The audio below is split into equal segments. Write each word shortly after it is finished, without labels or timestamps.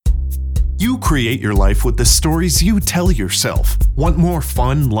You create your life with the stories you tell yourself. Want more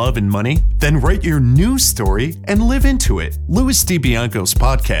fun, love, and money? Then write your new story and live into it. Louis DiBianco's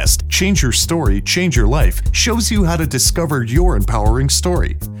podcast, Change Your Story, Change Your Life, shows you how to discover your empowering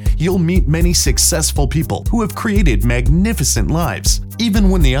story. You'll meet many successful people who have created magnificent lives, even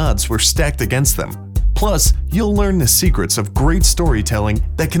when the odds were stacked against them. Plus, you'll learn the secrets of great storytelling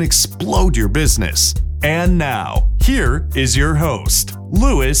that can explode your business. And now, here is your host,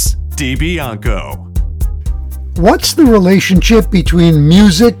 Louis DiBianco. What's the relationship between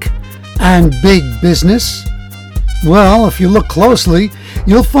music and big business? Well, if you look closely,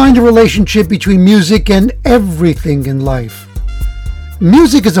 you'll find a relationship between music and everything in life.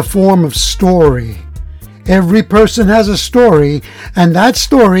 Music is a form of story. Every person has a story, and that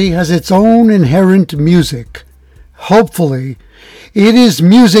story has its own inherent music. Hopefully, it is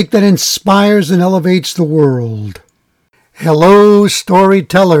music that inspires and elevates the world. Hello,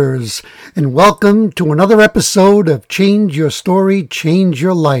 storytellers, and welcome to another episode of Change Your Story, Change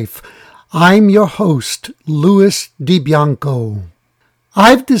Your Life. I'm your host, Louis DiBianco.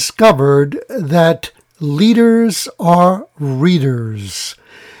 I've discovered that leaders are readers,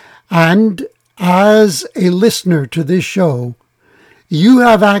 and as a listener to this show, you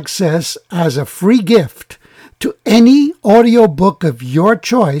have access as a free gift to any audiobook of your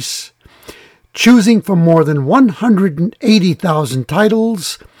choice, choosing from more than 180,000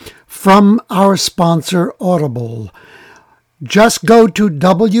 titles from our sponsor, Audible. Just go to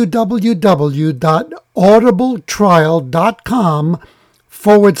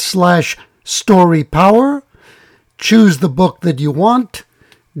www.audibletrial.com/story power, choose the book that you want,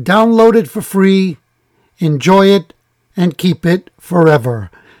 download it for free, enjoy it, and keep it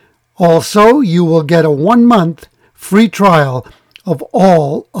forever. Also, you will get a 1-month free trial of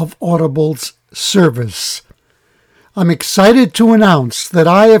all of Audible's service. I'm excited to announce that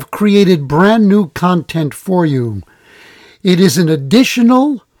I have created brand new content for you. It is an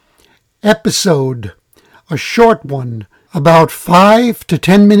additional episode, a short one, about 5 to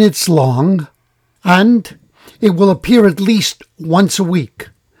 10 minutes long, and it will appear at least once a week.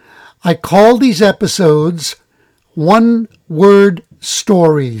 I call these episodes one-word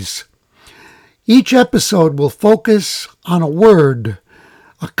stories. Each episode will focus on a word,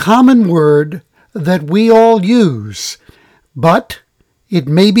 a common word that we all use, but it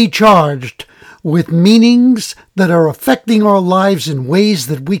may be charged with meanings that are affecting our lives in ways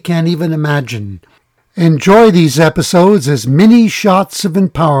that we can't even imagine. Enjoy these episodes as mini shots of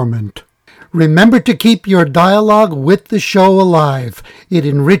empowerment. Remember to keep your dialogue with the show alive. It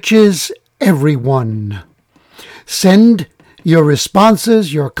enriches everyone. Send your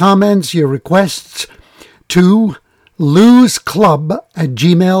responses, your comments, your requests to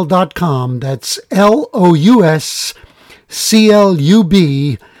lousclub@gmail.com. That's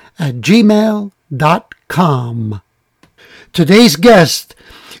lousclub@gmail.com. Today's guest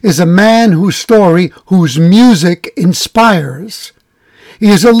is a man whose music inspires. He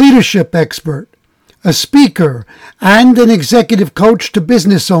is a leadership expert, a speaker, and an executive coach to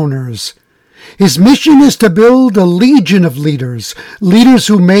business owners. His mission is to build a legion of leaders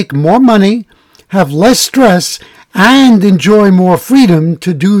who make more money, have less stress, and enjoy more freedom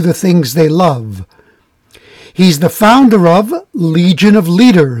to do the things they love. He's the founder of Legion of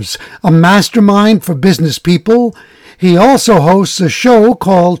Leaders, a mastermind for business people. He also hosts a show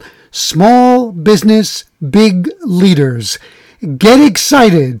called Small Business Big Leaders. Get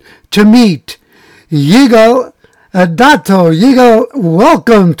excited to meet Yigal Adato. Yigal,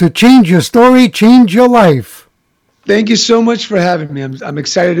 welcome to Change Your Story, Change Your Life. Thank you so much for having me. I'm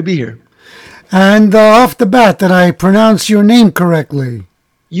excited to be here. And off the bat, did I pronounce your name correctly?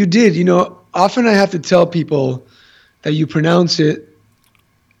 You did. Often I have to tell people that you pronounce it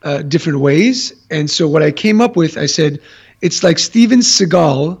different ways. And so what I came up with, I said, it's like Steven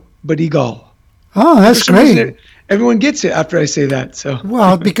Seagal, but Egal. Oh, that's great. Everyone gets it after I say that. So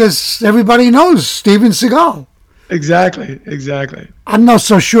well, because everybody knows Steven Seagal. Exactly. I'm not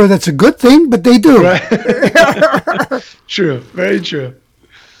so sure that's a good thing, but they do. Right. True. Very true.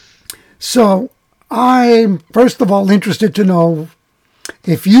 So I'm, first of all, interested to know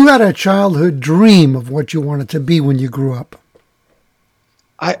if you had a childhood dream of what you wanted to be when you grew up.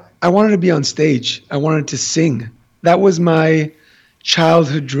 I wanted to be on stage. I wanted to sing. That was my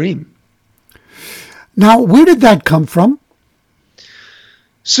childhood dream. Now, where did that come from?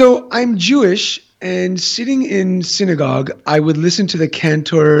 So I'm Jewish, and sitting in synagogue, I would listen to the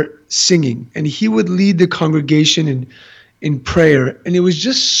cantor singing, and he would lead the congregation in prayer. And it was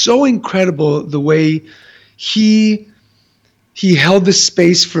just so incredible the way he held the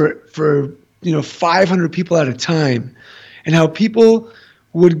space for 500 people at a time, and how people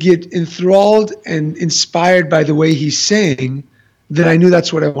would get enthralled and inspired by the way he sang, that I knew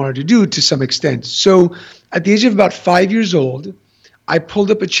that's what I wanted to do to some extent. So at the age of about 5 years old, I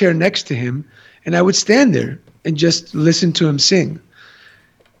pulled up a chair next to him and I would stand there and just listen to him sing.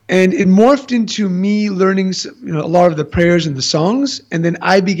 And it morphed into me learning, a lot of the prayers and the songs, and then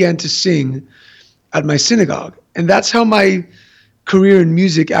I began to sing at my synagogue. And that's how my career in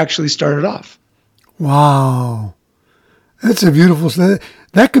music actually started off. Wow. That's a beautiful story.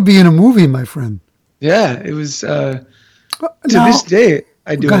 That could be in a movie, my friend. Yeah, it was, to this day,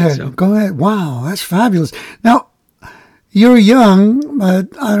 I do go it. Ahead, So. Go ahead. Wow, that's fabulous. Now, you're young, but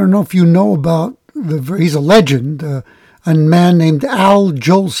I don't know if you know about, he's a legend, a man named Al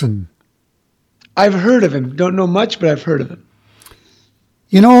Jolson. I've heard of him. Don't know much, but I've heard of him.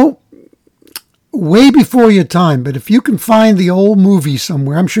 You know, way before your time, but if you can find the old movie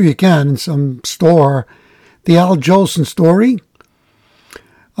somewhere, I'm sure you can in some store, the Al Jolson story,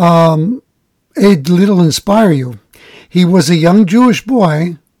 it'll inspire you. He was a young Jewish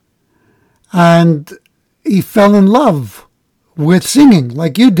boy, and he fell in love with singing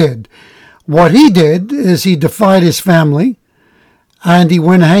like you did. What he did is he defied his family, and he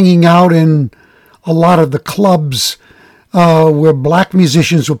went hanging out in a lot of the clubs where black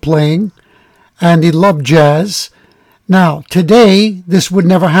musicians were playing, and he loved jazz. Now, today, this would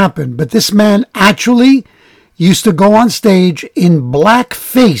never happen, but this man actually used to go on stage in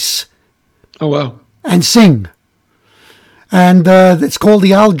blackface. Oh, wow. And sing. And it's called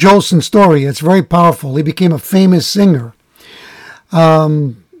the Al Jolson story. It's very powerful. He became a famous singer.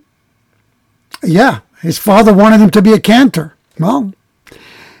 Yeah, his father wanted him to be a cantor. Well,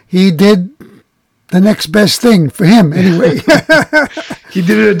 he did the next best thing for him anyway. He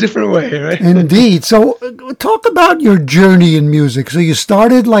did it a different way, right? Indeed. So talk about your journey in music. So you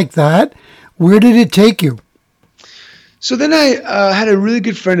started like that. Where did it take you? So then I had a really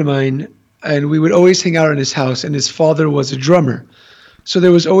good friend of mine, and we would always hang out in his house, and his father was a drummer. So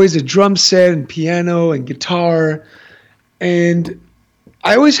there was always a drum set and piano and guitar. And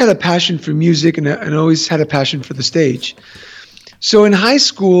I always had a passion for music and always had a passion for the stage. So in high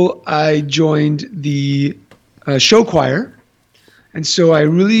school, I joined the show choir. And so I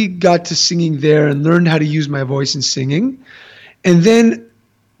really got to singing there and learned how to use my voice in singing. And then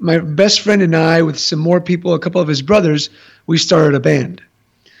my best friend and I, with some more people, a couple of his brothers, we started a band.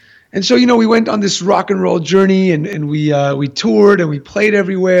 And so, we went on this rock and roll journey, and we toured and we played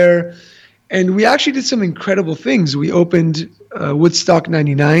everywhere. And we actually did some incredible things. We opened Woodstock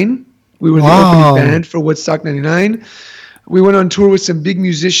 99. We were the opening band for Woodstock 99. We went on tour with some big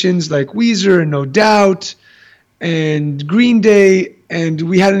musicians like Weezer and No Doubt and Green Day, and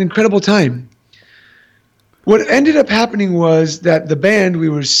we had an incredible time. What ended up happening was that the band, we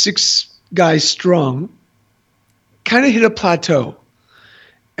were 6 guys strong, kind of hit a plateau.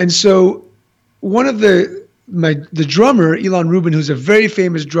 And so one of the drummer, Elon Rubin, who's a very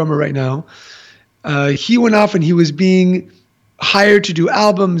famous drummer right now, he went off and he was being hired to do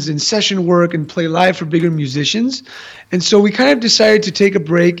albums and session work and play live for bigger musicians. And so we kind of decided to take a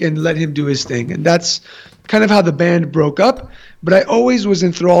break and let him do his thing. And that's kind of how the band broke up. But I always was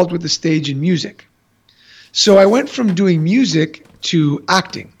enthralled with the stage and music. So I went from doing music to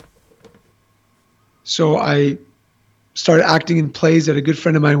acting. So I started acting in plays that a good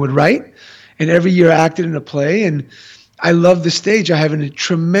friend of mine would write. And every year I acted in a play. And I love the stage. I have a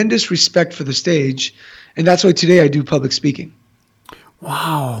tremendous respect for the stage. And that's why today I do public speaking.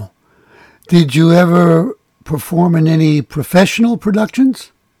 Wow. Did you ever perform in any professional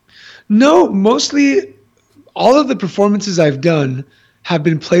productions? No, mostly all of the performances I've done have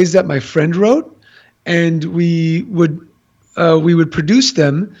been plays that my friend wrote, and we would produce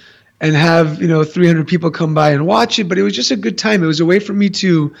them and have 300 people come by and watch it. But it was just a good time. It was a way for me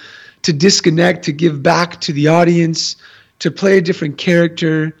to disconnect, to give back to the audience, to play a different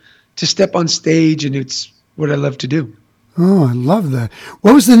character, to step on stage, and it's what I love to do. Oh, I love that.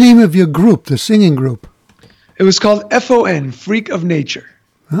 What was the name of your group, the singing group? It was called FON, Freak of Nature.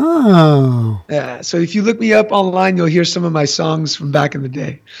 Oh. Yeah, so if you look me up online, you'll hear some of my songs from back in the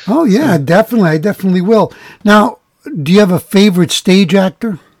day. Oh, yeah, definitely. I definitely will. Now, do you have a favorite stage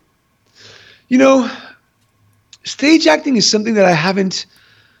actor? Stage acting is something that I haven't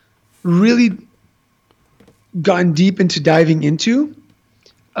really gotten deep into diving into.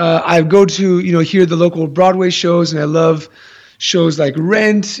 I go to, hear the local Broadway shows, and I love shows like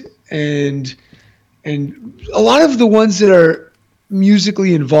Rent and a lot of the ones that are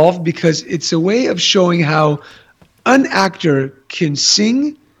musically involved, because it's a way of showing how an actor can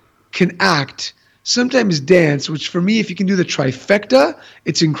sing, can act, sometimes dance, which for me, if you can do the trifecta,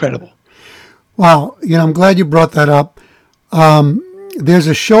 it's incredible. Wow. I'm glad you brought that up. there's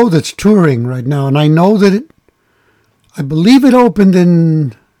a show that's touring right now, and I know that I believe it opened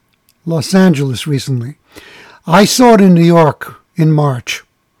in Los Angeles recently. I saw it in New York in March,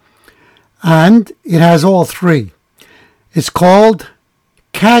 and it has all three. It's called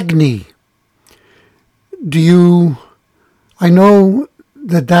Cagney. I know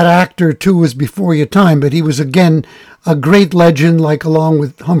that actor too was before your time, but he was again a great legend, like along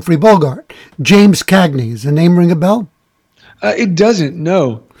with Humphrey Bogart. James Cagney. Does the name ring a bell? It doesn't,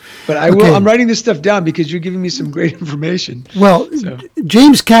 no. But I will. I'm writing this stuff down because you're giving me some great information. Well,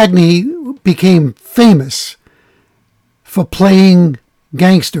 James Cagney became famous for playing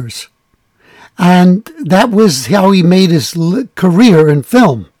gangsters. And that was how he made his career in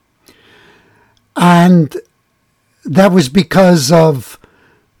film. And that was because of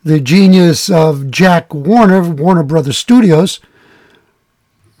the genius of Jack Warner, Warner Brothers Studios.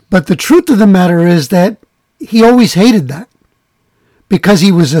 But the truth of the matter is that he always hated that because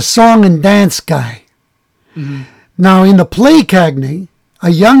he was a song and dance guy. Mm-hmm. Now, in the play Cagney,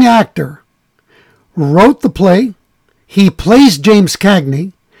 a young actor wrote the play. He plays James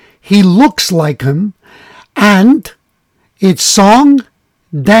Cagney. He looks like him. And it's song,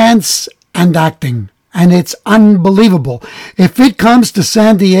 dance, and acting. And it's unbelievable. If it comes to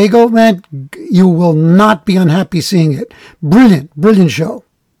San Diego, man, you will not be unhappy seeing it. Brilliant, brilliant show.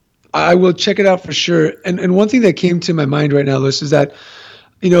 I will check it out for sure. And one thing that came to my mind right now, Louis, is that,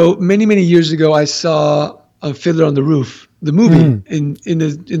 many, many years ago, I saw a Fiddler on the Roof, the movie, in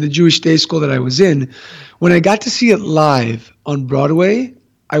the Jewish day school that I was in. When I got to see it live on Broadway,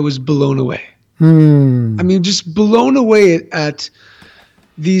 I was blown away. I mean, just blown away at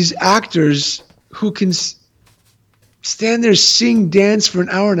these actors who can stand there, sing, dance for an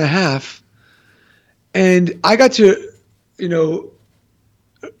hour and a half. And I got to,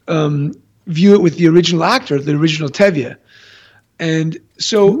 view it with the original actor, the original Tevye. And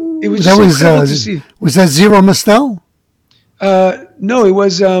so it was incredible to see. Was that Zero Mostel? No, it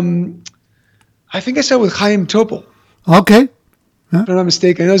was, I think I saw it with Chaim Topol. Okay. If I'm not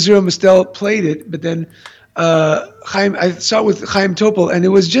mistaken. I know Zero Mostel played it, but then I saw it with Chaim Topol, and it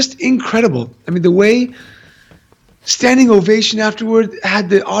was just incredible. I mean, the way standing ovation afterward had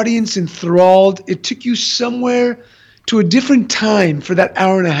the audience enthralled. It took you somewhere to a different time for that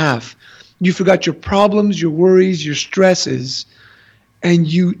hour and a half. You forgot your problems, your worries, your stresses, and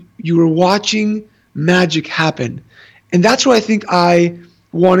you were watching magic happen. And that's what I think I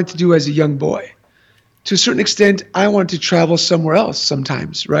wanted to do as a young boy. To a certain extent, I wanted to travel somewhere else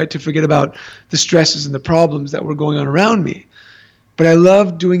sometimes, right? To forget about the stresses and the problems that were going on around me. But I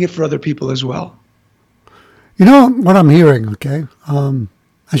love doing it for other people as well. You know what I'm hearing, okay?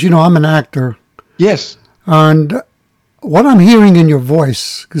 As you know, I'm an actor. Yes. And what I'm hearing in your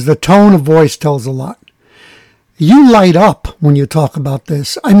voice, because the tone of voice tells a lot, you light up when you talk about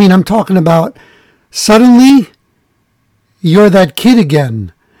this. I mean, I'm talking about suddenly you're that kid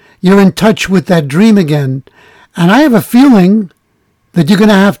again. You're in touch with that dream again. And I have a feeling that you're going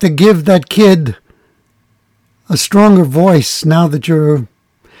to have to give that kid a stronger voice now that you're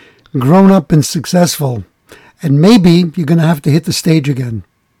grown up and successful. And maybe you're going to have to hit the stage again.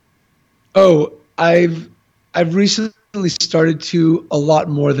 Oh, I've recently started to a lot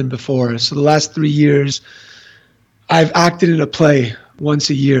more than before. So the last 3 years, I've acted in a play once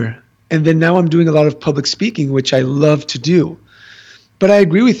a year. And then now I'm doing a lot of public speaking, which I love to do. But I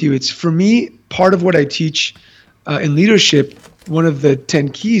agree with you. It's, for me, part of what I teach in leadership, one of the 10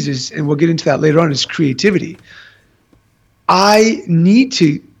 keys is, and we'll get into that later on, is creativity. I need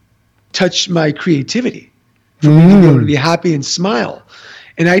to touch my creativity for me to be able to be happy and smile.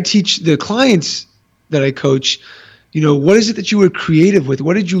 And I teach the clients that I coach, what is it that you were creative with?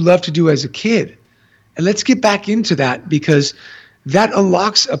 What did you love to do as a kid? And let's get back into that, because that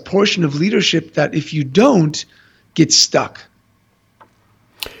unlocks a portion of leadership that if you don't, gets stuck.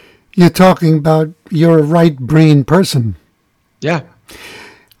 You're talking about you're a right brain person. Yeah.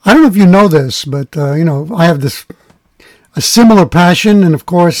 I don't know if you know this, but, I have a similar passion. And of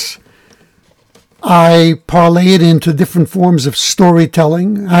course, I parlay it into different forms of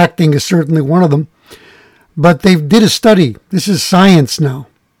storytelling. Acting is certainly one of them. But they did a study. This is science now.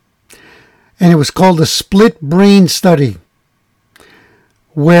 And it was called a split brain study,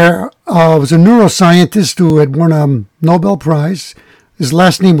 where it was a neuroscientist who had won a Nobel Prize. His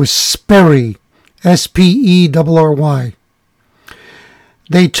last name was Sperry, Sperry.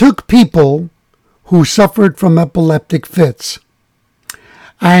 They took people who suffered from epileptic fits,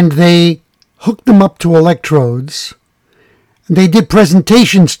 and they hooked them up to electrodes. And they did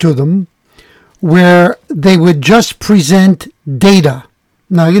presentations to them where they would just present data.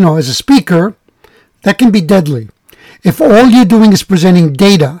 Now, as a speaker, that can be deadly. If all you're doing is presenting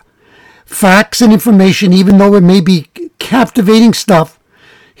data, facts and information, even though it may be captivating stuff,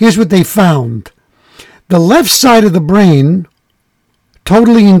 here's what they found. The left side of the brain,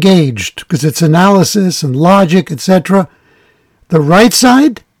 totally engaged because it's analysis and logic, etc. The right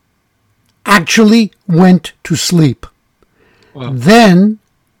side actually went to sleep. Wow. Then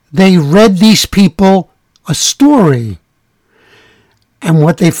they read these people a story. And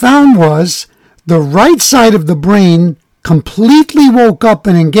what they found was the right side of the brain completely woke up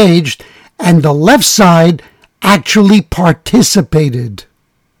and engaged, and the left side actually participated.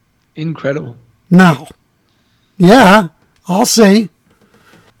 Incredible. Now, yeah, I'll say,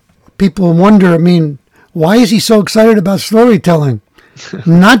 people wonder, why is he so excited about storytelling?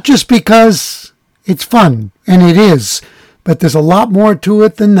 Not just because it's fun, and it is, but there's a lot more to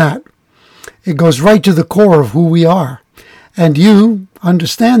it than that. It goes right to the core of who we are, and you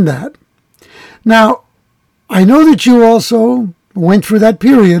understand that. Now, I know that you also went through that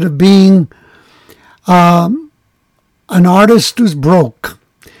period of being an artist who's broke.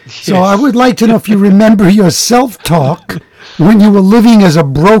 Yes. So I would like to know if you remember your self-talk when you were living as a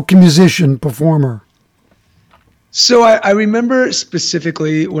broke musician performer. So I remember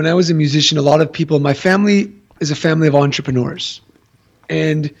specifically when I was a musician, a lot of people, my family is a family of entrepreneurs.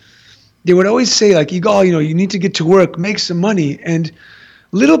 And they would always say, like, Yigal, you need to get to work, make some money. And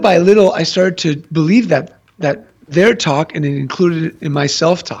little by little, I started to believe that their talk, and it included it in my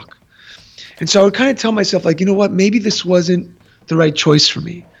self-talk. And so I would kind of tell myself, like, you know what, maybe this wasn't the right choice for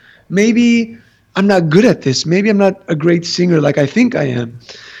me. Maybe I'm not good at this. Maybe I'm not a great singer like I think I am.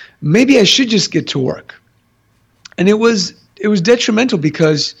 Maybe I should just get to work. And it was detrimental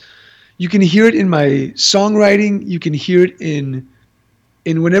because you can hear it in my songwriting. You can hear it in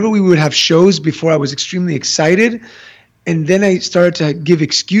whenever we would have shows before I was extremely excited. And then I started to give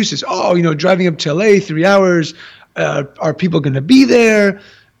excuses. Oh, driving up to LA, 3 hours. Are people going to be there?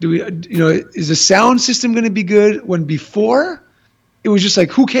 Is the sound system going to be good? When before, it was just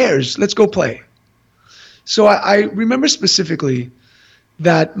like, who cares? Let's go play. So I remember specifically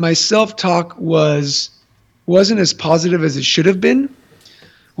that my self-talk wasn't as positive as it should have been.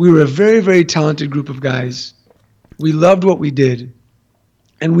 We were a very, very talented group of guys. We loved what we did.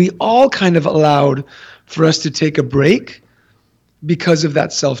 And we all kind of allowed for us to take a break because of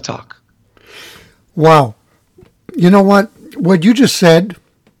that self-talk. Wow. You know what? What you just said,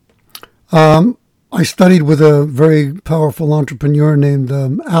 I studied with a very powerful entrepreneur named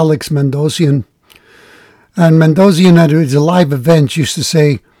Alex Mandossian. And Mandossian at his live events used to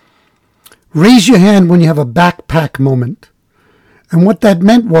say, raise your hand when you have a backpack moment. And what that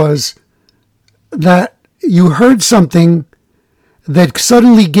meant was that you heard something that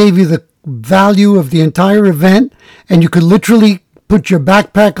suddenly gave you the value of the entire event, and you could literally put your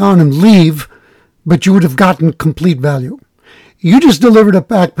backpack on and leave, but you would have gotten complete value. You just delivered a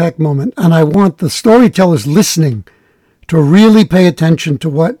backpack moment, and I want the storytellers listening to really pay attention to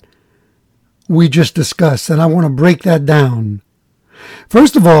what we just discussed, and I want to break that down.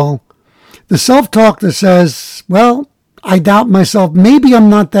 First of all, the self-talk that says, well, I doubt myself, maybe I'm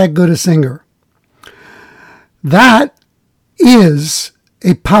not that good a singer. That is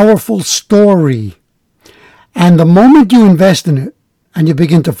a powerful story. And the moment you invest in it and you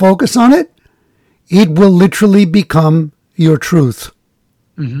begin to focus on it, it will literally become your truth.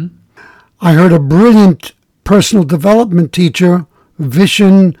 Mm-hmm. I heard a brilliant personal development teacher,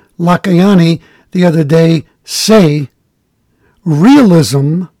 Vishen Lakhiani, the other day say,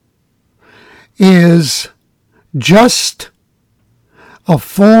 realism is just a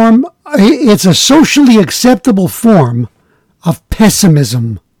form, it's a socially acceptable form of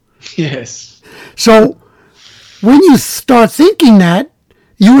pessimism. Yes. So when you start thinking that,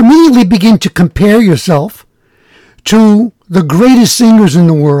 you immediately begin to compare yourself to the greatest singers in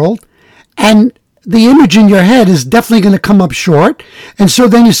the world, and the image in your head is definitely going to come up short. And so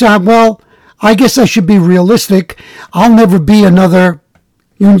then you say, well, I guess I should be realistic. I'll never be another,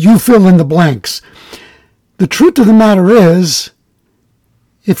 you fill in the blanks. The truth of the matter is,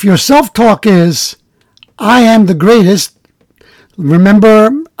 if your self-talk is, I am the greatest.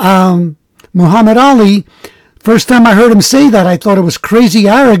 Remember Muhammad Ali, first time I heard him say that, I thought it was crazy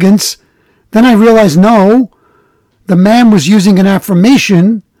arrogance. Then I realized, no, the man was using an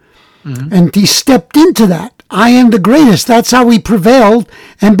affirmation, and he stepped into that. I am the greatest. That's how he prevailed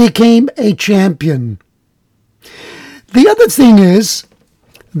and became a champion. The other thing is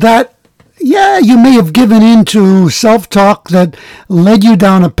that, yeah, you may have given in to self-talk that led you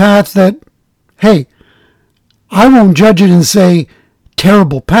down a path that, hey, I won't judge it and say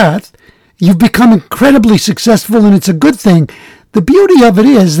terrible path. You've become incredibly successful, and it's a good thing. The beauty of it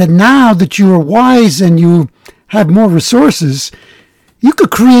is that now that you are wise and you have more resources, you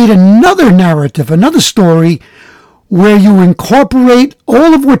could create another narrative, another story where you incorporate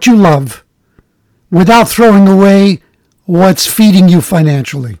all of what you love without throwing away what's feeding you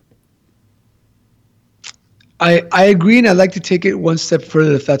financially. I agree, and I'd like to take it one step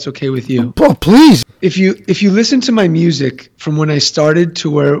further, if that's okay with you. Oh, please. If you listen to my music from when I started to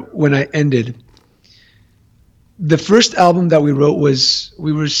when I ended, the first album that we wrote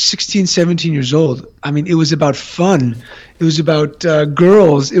we were 16, 17 years old. I mean, it was about fun. It was about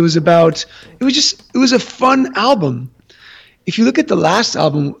girls. It was a fun album. If you look at the last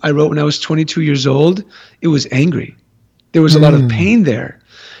album I wrote when I was 22 years old, it was angry. There was a lot of pain there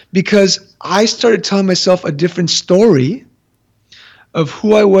because I started telling myself a different story of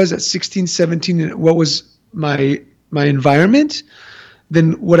who I was at 16, 17, and what was my environment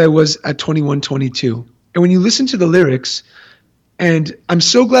than what I was at 21, 22. And when you listen to the lyrics, and I'm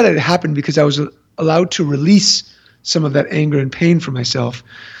so glad it happened because I was allowed to release some of that anger and pain for myself.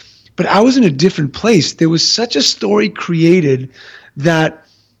 But I was in a different place. There was such a story created that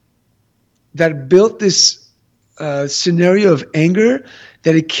built this scenario of anger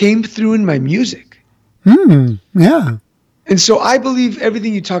that it came through in my music. Yeah. And so I believe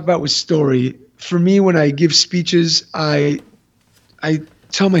everything you talk about was story. For me, when I give speeches, I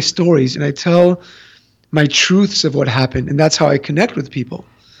tell my stories and I tell my truths of what happened, and that's how I connect with people.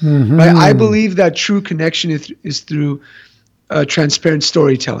 Right? I believe that true connection is through transparent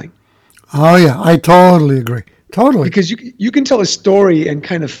storytelling. Oh yeah, I totally agree. Totally. Because you can tell a story and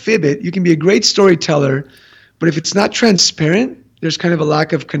kind of fib it. You can be a great storyteller, but if it's not transparent, there's kind of a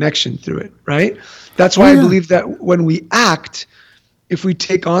lack of connection through it, right? That's why I believe that when we act, if we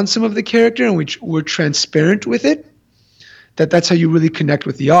take on some of the character and we're transparent with it, that's how you really connect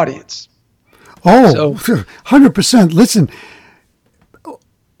with the audience. Oh, 100%. Listen,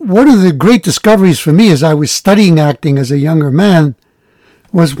 one of the great discoveries for me as I was studying acting as a younger man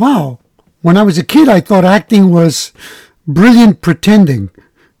was, wow, when I was a kid, I thought acting was brilliant pretending,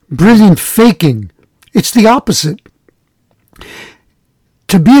 brilliant faking. It's the opposite.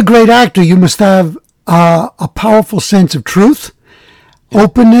 To be a great actor, you must have a powerful sense of truth,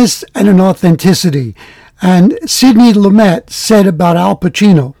 openness, and an authenticity. And Sidney Lumet said about Al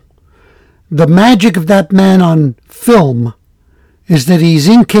Pacino, the magic of that man on film is that he's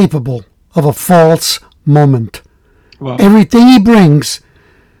incapable of a false moment. Wow. Everything he brings,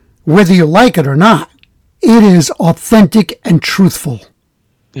 whether you like it or not, it is authentic and truthful.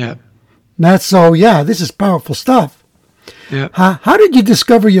 Yeah. That's so, yeah, this is powerful stuff. Yeah. How did you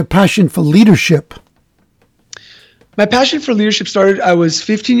discover your passion for leadership? My passion for leadership started, I was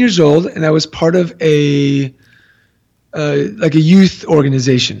 15 years old and I was part of a youth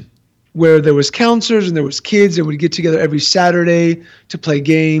organization where there was counselors and there was kids and we'd get together every Saturday to play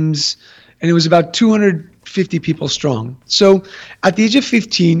games. And it was about 250 people strong. So at the age of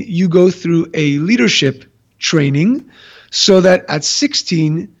 15, you go through a leadership training so that at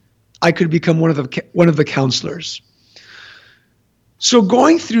 16, I could become one of the counselors. So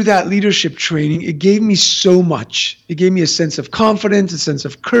going through that leadership training, it gave me so much. It gave me a sense of confidence, a sense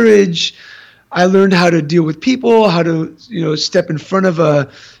of courage. I learned how to deal with people, how to, step in front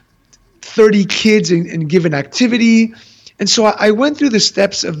of 30 kids and give an activity. And so I went through the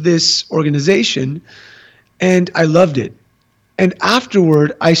steps of this organization and I loved it. And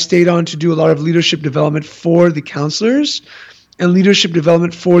afterward, I stayed on to do a lot of leadership development for the counselors and leadership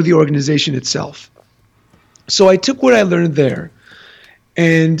development for the organization itself. So I took what I learned there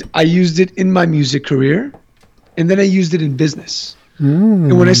and I used it in my music career, and then I used it in business.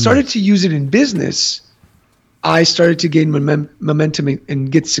 And when I started to use it in business, I started to gain momentum and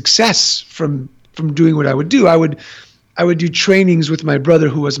get success from doing what I would do. I would do trainings with my brother,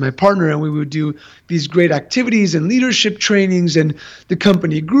 who was my partner, and we would do these great activities and leadership trainings, and the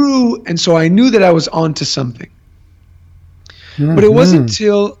company grew, and so I knew that I was onto something. But it wasn't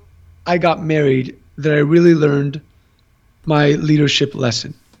until I got married that I really learned my leadership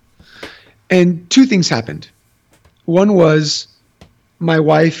lesson. And two things happened. One was my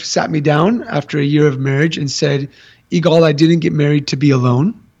wife sat me down after a year of marriage and said, Igal, I didn't get married to be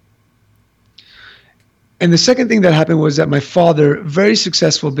alone. And the second thing that happened was that my father, very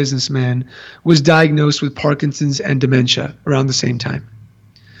successful businessman, was diagnosed with Parkinson's and dementia around the same time.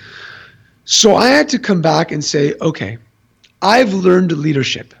 So I had to come back and say, okay, I've learned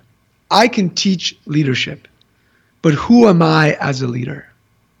leadership. I can teach leadership. But who am I as a leader?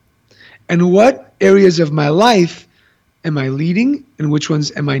 And what areas of my life am I leading and which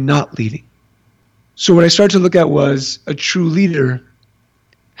ones am I not leading? So what I started to look at was a true leader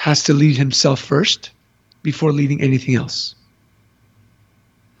has to lead himself first before leading anything else.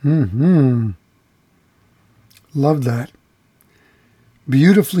 Love that.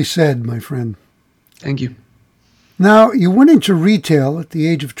 Beautifully said, my friend. Thank you. Now, you went into retail at the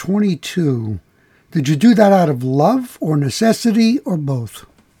age of 22. Did you do that out of love or necessity or both?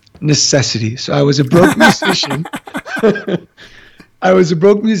 Necessity. So I was a broke musician. I was a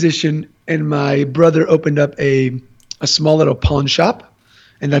broke musician, and my brother opened up a small little pawn shop,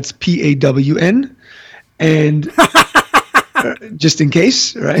 and that's PAWN. And just in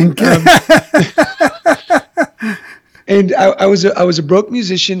case, right? And I was a broke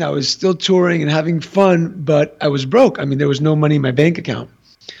musician. I was still touring and having fun, but I was broke. I mean, there was no money in my bank account.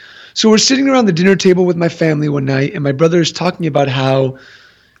 So we're sitting around the dinner table with my family one night, and my brother is talking about how,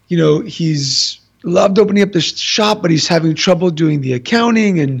 he's loved opening up this shop, but he's having trouble doing the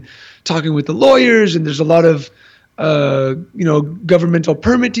accounting and talking with the lawyers, and there's a lot of, governmental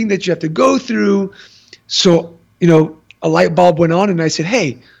permitting that you have to go through. So, a light bulb went on, and I said,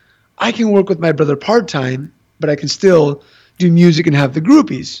 hey, I can work with my brother part-time, but I can still do music and have the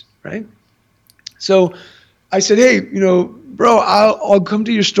groupies, right? So I said, hey, bro, I'll come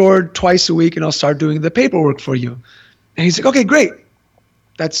to your store twice a week and I'll start doing the paperwork for you. And he's like, okay, great.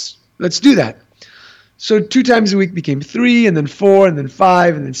 Let's do that. So 2 times a week became 3, and then 4, and then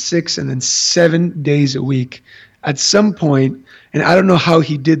 5, and then 6, and then 7 days a week. At some point, and I don't know how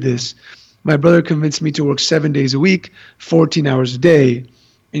he did this, my brother convinced me to work 7 days a week, 14 hours a day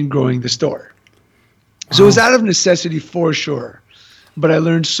in growing the store. So it was out of necessity for sure, but I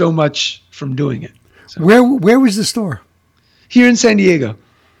learned so much from doing it. So. Where was the store? Here in San Diego.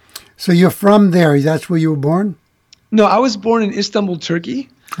 So you're from there. That's where you were born? No, I was born in Istanbul, Turkey.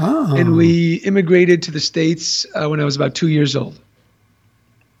 Oh. And we immigrated to the States when I was about 2 years old.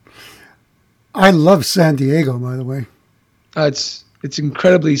 I love San Diego, by the way. It's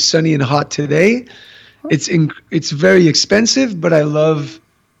incredibly sunny and hot today. It's very expensive, but I love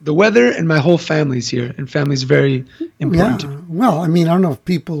the weather, and my whole family's here, and family's very important to me. Well, I mean, I don't know if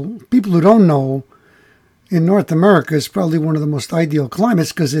people who don't know, in North America is probably one of the most ideal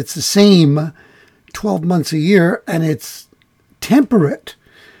climates because it's the same 12 months a year, and it's temperate.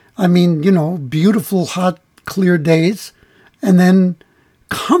 I mean, beautiful, hot, clear days, and then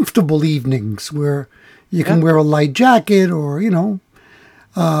comfortable evenings where you can wear a light jacket or,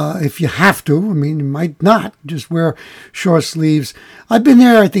 if you have to. I mean, you might not. Just wear short sleeves. I've been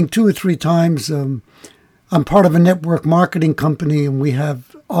there, I think, 2 or 3 times. I'm part of a network marketing company, and we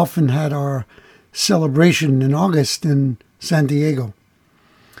have often had our celebration in August in San Diego.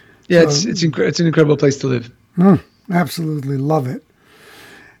 Yeah, so, it's an incredible place to live. Absolutely love it.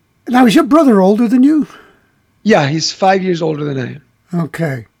 Now, is your brother older than you? Yeah, he's 5 years older than I am.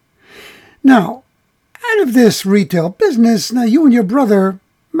 Okay. Now, out of this retail business, now you and your brother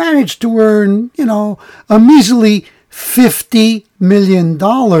managed to earn, a measly $50 million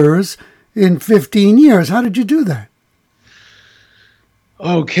in 15 years. How did you do that?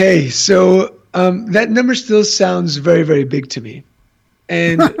 Okay, so that number still sounds very, very big to me.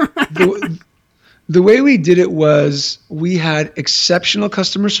 And the way we did it was we had exceptional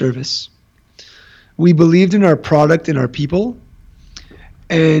customer service. We believed in our product and our people.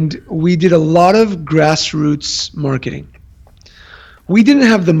 And we did a lot of grassroots marketing. We didn't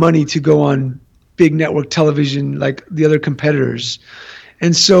have the money to go on big network television like the other competitors.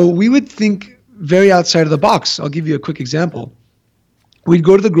 And so we would think very outside of the box. I'll give you a quick example. We'd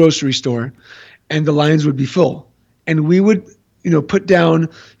go to the grocery store and the lines would be full. And we would, put down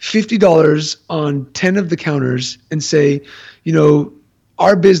 $50 on 10 of the counters and say,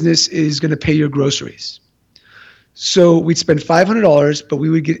 our business is going to pay your groceries. So we'd spend $500, but we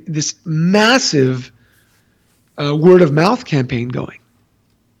would get this massive word of mouth campaign going.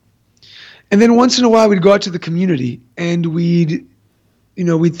 And then once in a while, we'd go out to the community and we'd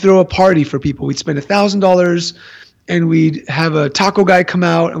throw a party for people. We'd spend $1,000 and we'd have a taco guy come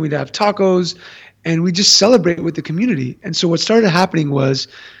out and we'd have tacos and we'd just celebrate with the community. And so what started happening was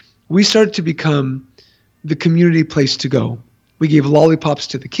we started to become the community place to go. We gave lollipops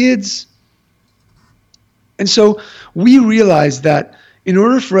to the kids. And so we realized that in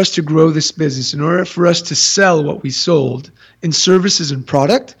order for us to grow this business, in order for us to sell what we sold in services and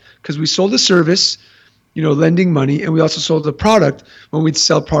product, because we sold a service, lending money, and we also sold a product when we'd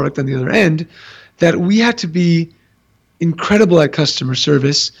sell product on the other end, that we had to be incredible at customer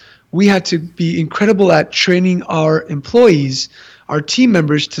service. We had to be incredible at training our employees, our team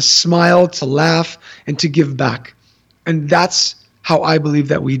members to smile, to laugh, and to give back. And that's how I believe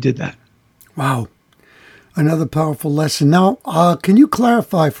that we did that. Wow. Another powerful lesson. Now, can you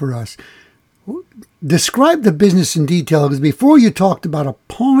clarify for us? Describe the business in detail, because before you talked about a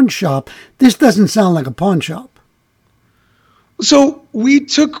pawn shop, this doesn't sound like a pawn shop. So we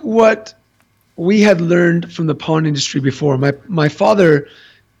took what we had learned from the pawn industry before. My father,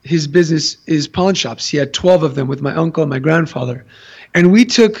 his business is pawn shops. He had 12 of them with my uncle and my grandfather. And we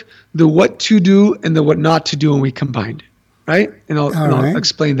took the what to do and the what not to do and we combined it, right? And I'll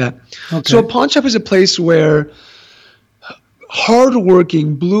explain that. Okay. So a pawn shop is a place where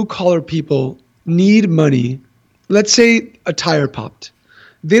hardworking blue-collar people need money. Let's say a tire popped.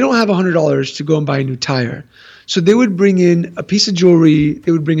 They don't have $100 to go and buy a new tire. So they would bring in a piece of jewelry,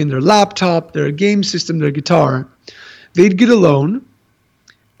 they would bring in their laptop, their game system, their guitar. They'd get a loan,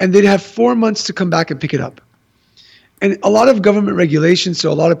 and they'd have 4 months to come back and pick it up. And a lot of government regulations, so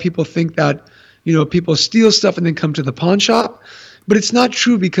a lot of people think that, people steal stuff and then come to the pawn shop. But it's not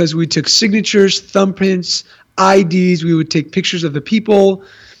true because we took signatures, thumbprints, IDs, we would take pictures of the people.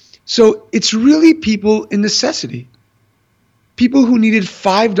 So it's really people in necessity. People who needed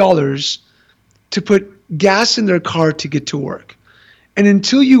 $5 to put gas in their car to get to work. And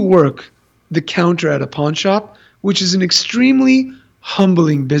until you work the counter at a pawn shop, which is an extremely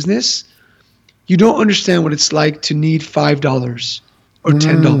humbling business, you don't understand what it's like to need $5 or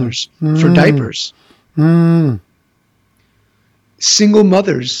 $10 for diapers. Single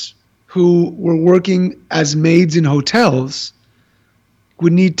mothers who were working as maids in hotels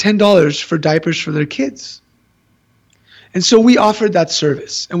would need $10 for diapers for their kids. And so we offered that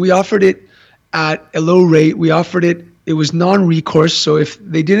service, and we offered it at a low rate. It was non-recourse. So if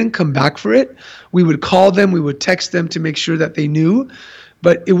they didn't come back for it, we would call them, we would text them to make sure that they knew,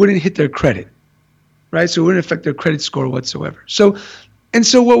 but it wouldn't hit their credit, right? So it wouldn't affect their credit score whatsoever. So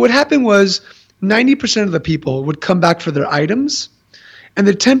what would happen was 90% of the people would come back for their items, and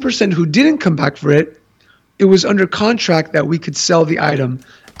the 10% who didn't come back for it, it was under contract that we could sell the item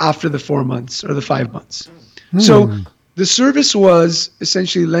after the 4 months or the 5 months. So the service was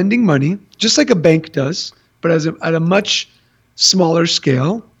essentially lending money, just like a bank does, but at a much smaller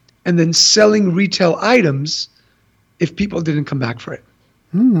scale, and then selling retail items if people didn't come back for it.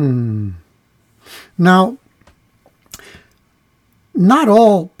 Now, not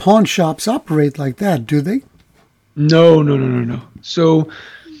all pawn shops operate like that, do they? No. So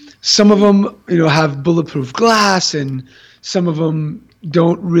some of them, have bulletproof glass, and some of them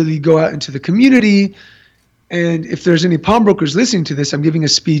don't really go out into the community. And if there's any pawnbrokers listening to this, I'm giving a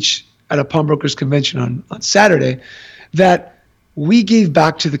speech at a pawnbrokers convention on Saturday, that we gave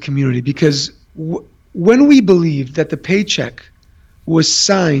back to the community because when we believed that the paycheck was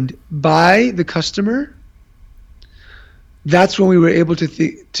signed by the customer, that's when we were able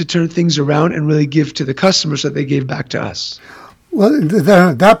to turn things around and really give to the customers that they gave back to us. Well,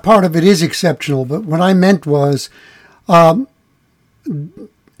 that part of it is exceptional. But what I meant was,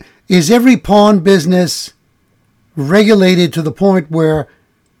 is every pawn business regulated to the point where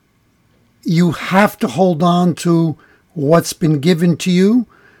you have to hold on to what's been given to you?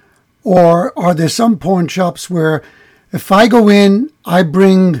 Or are there some pawn shops where if I go in, I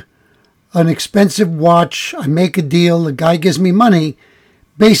bring an expensive watch, I make a deal, the guy gives me money,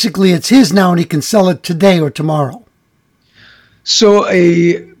 basically it's his now and he can sell it today or tomorrow? So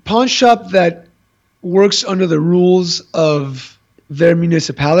a pawn shop that works under the rules of their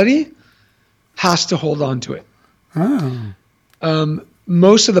municipality has to hold on to it.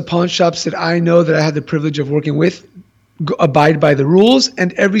 Most of the pawn shops that I know that I had the privilege of working with abide by the rules,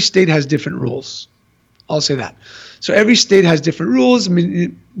 and every state has different rules. I'll say that. So every state has different rules.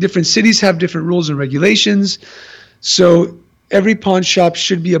 Different cities have different rules and regulations. So every pawn shop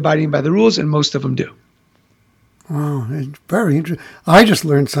should be abiding by the rules, and most of them do. Wow, it's very interesting. I just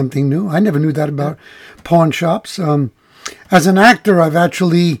learned something new. I never knew that about pawn shops. As an actor, I've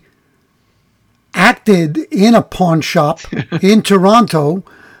actually acted in a pawn shop in Toronto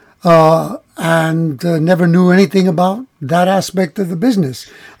and never knew anything about that aspect of the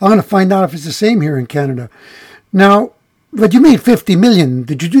business. I'm going to find out if it's the same here in Canada. Now, but you made $50 million.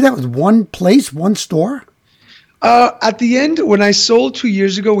 Did you do that with one place, one store? At the end, when I sold 2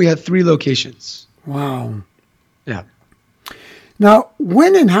 years ago, we had 3 locations. Wow. Yeah. Now,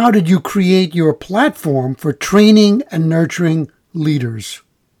 when and how did you create your platform for training and nurturing leaders?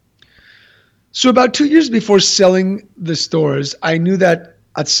 So about 2 years before selling the stores, I knew that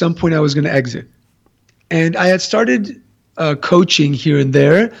at some point I was going to exit. And I had started coaching here and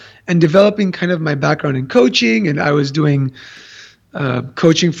there and developing kind of my background in coaching. And I was doing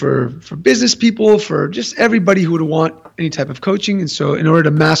coaching for business people, for just everybody who would want any type of coaching. And so in order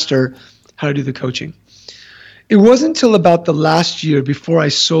to master how to do the coaching, it wasn't until about the last year before I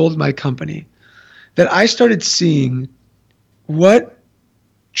sold my company that I started seeing what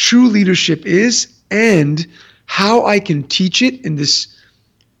true leadership is and how I can teach it in this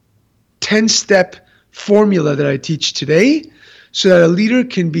 10-step formula that I teach today so that a leader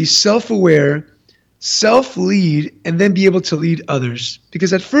can be self-aware self-lead, and then be able to lead others.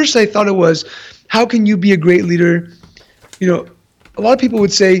 Because at first I thought it was, how can you be a great leader? You know, a lot of people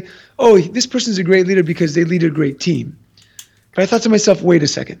would say, oh, this person's a great leader because they lead a great team. But I thought to myself, wait a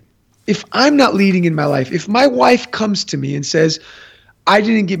second. If I'm not leading in my life, if my wife comes to me and says, I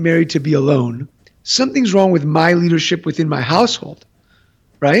didn't get married to be alone, something's wrong with my leadership within my household,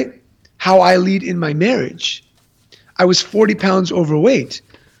 right? How I lead in my marriage. I was 40 pounds overweight.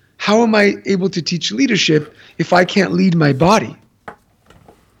 How am I able to teach leadership if I can't lead my body?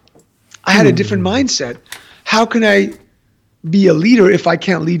 I had a different mindset. How can I be a leader if I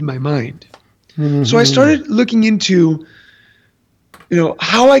can't lead my mind? So I started looking into,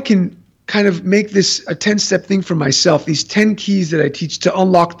 how I can kind of make this a 10-step thing for myself, these 10 keys that I teach to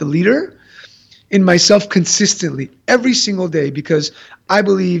unlock the leader in myself consistently every single day, because I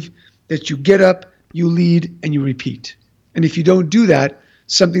believe that you get up, you lead, and you repeat. And if you don't do that,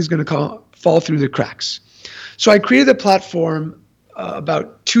 something's going to fall through the cracks. So I created a platform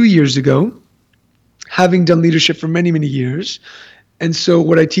about 2 years ago, having done leadership for many, many years. And so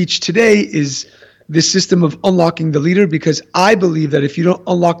what I teach today is this system of unlocking the leader, because I believe that if you don't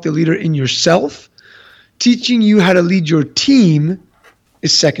unlock the leader in yourself, teaching you how to lead your team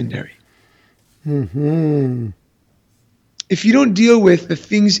is secondary. If you don't deal with the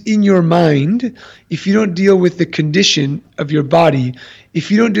things in your mind, if you don't deal with the condition of your body, if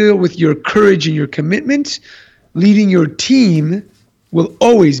you don't deal with your courage and your commitment, leading your team will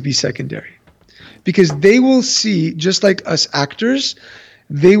always be secondary. Because they will see, just like us actors,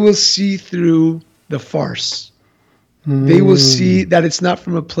 they will see through the farce. They will see that it's not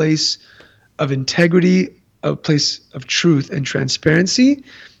from a place of integrity, a place of truth and transparency,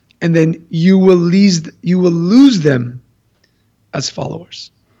 and then you will lose them as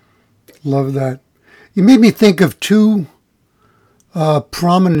followers. Love that. You made me think of two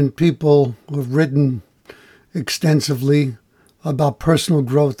prominent people who have written extensively about personal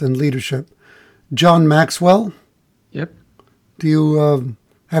growth and leadership. John Maxwell. Yep. Do you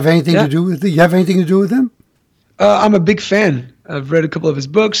have anything to do with it? You have anything to do with him? I'm a big fan. I've read a couple of his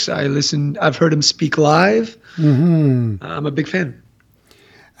books. I've heard him speak live. I'm a big fan.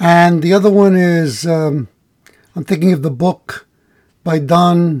 And the other one is, I'm thinking of the book by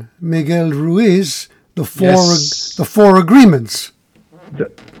Don Miguel Ruiz, The Four Agreements.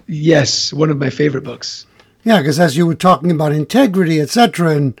 Yes, one of my favorite books. Yeah, because as you were talking about integrity,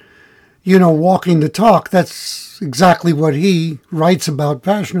 etc., and walking the talk, that's exactly what he writes about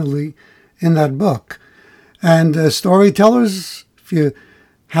passionately in that book. And storytellers, if you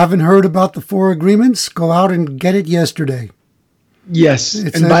haven't heard about the Four Agreements, go out and get it yesterday. Yes,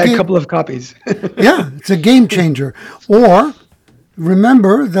 and buy a couple of copies. Yeah, it's a game changer. Or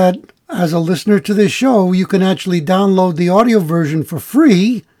remember that as a listener to this show, you can actually download the audio version for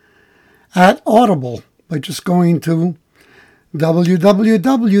free at Audible by just going to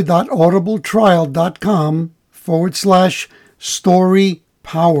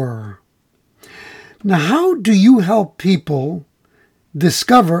www.audibletrial.com/storypower. Now, how do you help people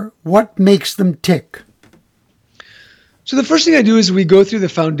discover what makes them tick? So the first thing I do is we go through the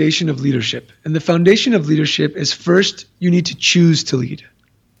foundation of leadership. And the foundation of leadership is, first, you need to choose to lead.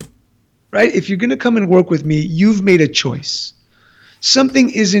 Right? If you're going to come and work with me, you've made a choice. Something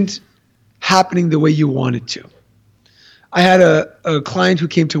isn't happening the way you want it to. I had a client who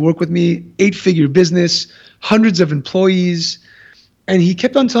came to work with me, 8-figure business, hundreds of employees, and he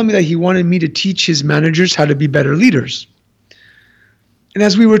kept on telling me that he wanted me to teach his managers how to be better leaders. And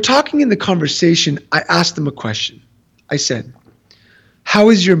as we were talking in the conversation, I asked him a question. I said, "How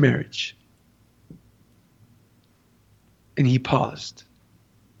is your marriage?" And he paused.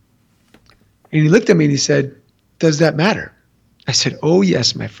 And he looked at me and he said, "Does that matter?" I said, "Oh,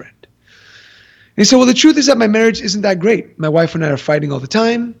 yes, my friend." And he said, "Well, the truth is that my marriage isn't that great. My wife and I are fighting all the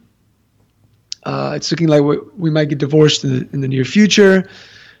time. It's looking like we might get divorced in the near future.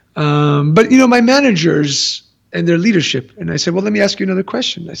 But, my managers and their leadership." And I said, "Well, let me ask you another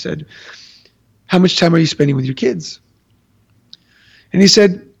question." I said, "How much time are you spending with your kids?" And he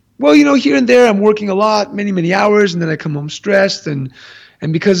said, "Well, here and there I'm working a lot, many, many hours, and then I come home stressed. And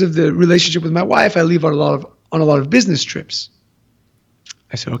because of the relationship with my wife, I leave on a lot of business trips."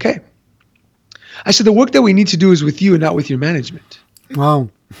 I said, "Okay." I said, "The work that we need to do is with you and not with your management." Wow.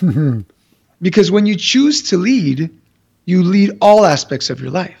 Because when you choose to lead, you lead all aspects of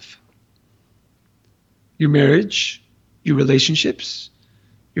your life. Your marriage, your relationships,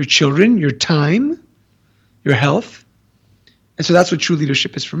 your children, your time, your health. And so that's what true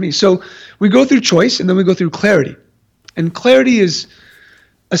leadership is for me. So we go through choice and then we go through clarity. And clarity is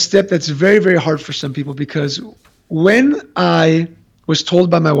a step that's very, very hard for some people, because when I was told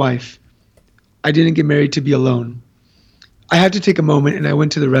by my wife, I didn't get married to be alone. I had to take a moment, and I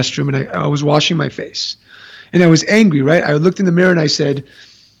went to the restroom, and I was washing my face. And I was angry, right? I looked in the mirror and I said,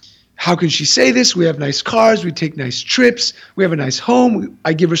 how can she say this? We have nice cars. We take nice trips. We have a nice home.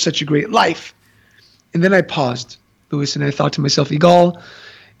 I give her such a great life. And then I paused, Louis, and I thought to myself, Igal,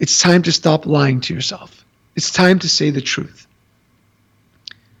 it's time to stop lying to yourself. It's time to say the truth.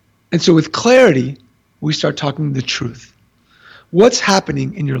 And so with clarity, we start talking the truth. What's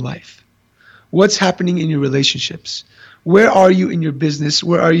happening in your life? What's happening in your relationships? Where are you in your business?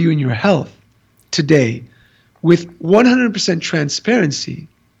 Where are you in your health today? With 100% transparency,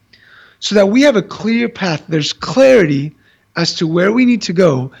 so that we have a clear path. There's clarity as to where we need to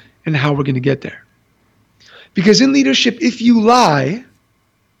go and how we're going to get there. Because in leadership, if you lie,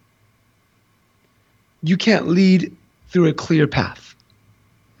 you can't lead through a clear path.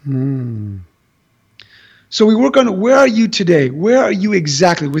 So we work on where are you today? Where are you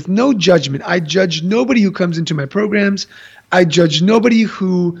exactly? With no judgment. I judge nobody who comes into my programs. I judge nobody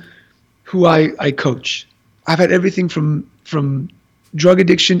who I coach. I've had everything from drug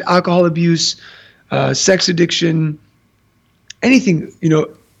addiction, alcohol abuse, sex addiction, anything,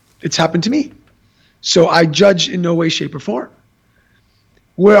 it's happened to me. So I judge in no way, shape, or form.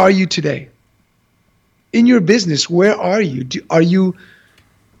 Where are you today? In your business, where are you? Are you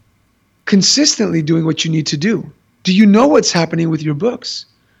consistently doing what you need to do? Do you know what's happening with your books?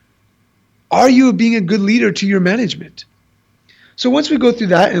 Are you being a good leader to your management? So once we go through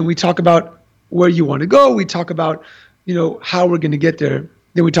that and we talk about where you want to go, we talk about, how we're going to get there,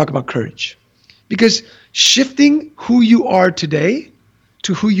 then we talk about courage. Because shifting who you are today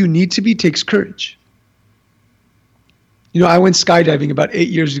to who you need to be takes courage. I went skydiving about 8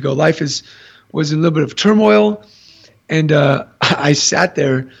 years ago. Life was in a little bit of turmoil, and I sat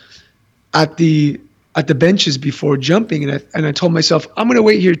there at the benches before jumping, and I told myself, I'm going to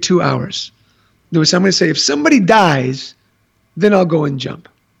wait here 2 hours. I'm going to say, if somebody dies, then I'll go and jump.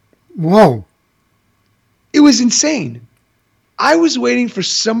 Whoa. It was insane. I was waiting for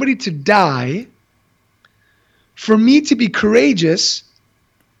somebody to die for me to be courageous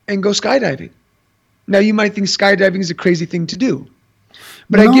and go skydiving. Now, you might think skydiving is a crazy thing to do,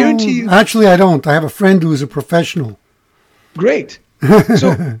 but No, I guarantee you... Actually, I don't. I have a friend who's a professional. Great.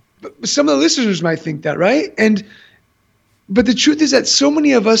 So but some of the listeners might think that, right? But the truth is that so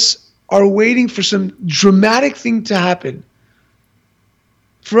many of us are waiting for some dramatic thing to happen,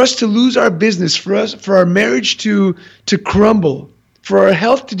 for us to lose our business, for our marriage to crumble, for our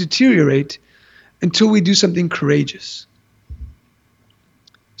health to deteriorate, until we do something courageous.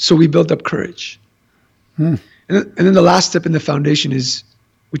 So we build up courage. And then the last step in the foundation is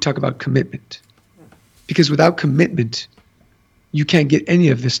we talk about commitment. Because without commitment, you can't get any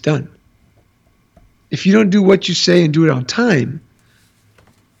of this done. If you don't do what you say and do it on time,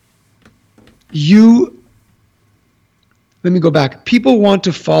 let me go back. People want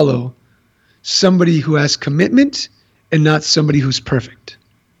to follow somebody who has commitment and not somebody who's perfect.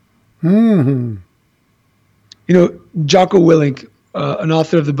 Jocko Willink, an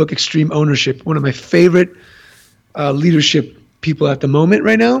author of the book Extreme Ownership, one of my favorite leadership people at the moment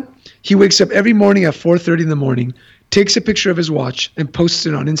right now, he wakes up every morning at 4:30 in the morning, takes a picture of his watch, and posts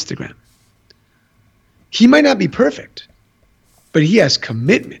it on Instagram. He might not be perfect, but he has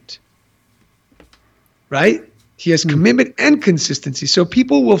commitment, right? He has commitment and consistency. So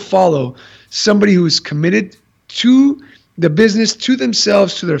people will follow somebody who is committed to the business, to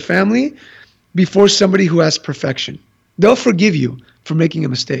themselves, to their family, before somebody who has perfection. They'll forgive you for making a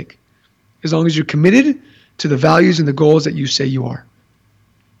mistake, as long as you're committed to the values and the goals that you say you are.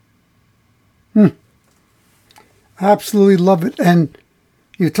 Absolutely love it. And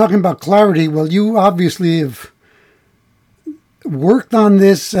you're talking about clarity. Well, you obviously have worked on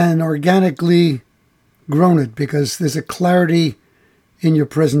this and organically grown it, because there's a clarity in your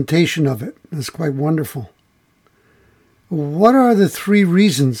presentation of it. It's quite wonderful. What are the 3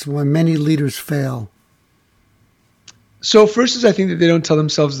 reasons why many leaders fail? So first is, I think that they don't tell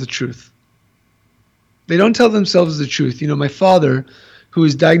themselves the truth. They don't tell themselves the truth. My father, who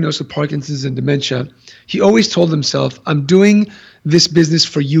is diagnosed with Parkinson's and dementia, he always told himself, I'm doing this business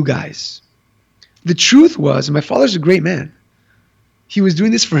for you guys. The truth was, and my father's a great man, he was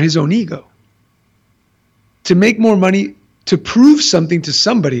doing this for his own ego. To make more money, to prove something to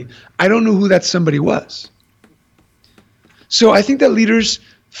somebody. I don't know who that somebody was. So I think that leaders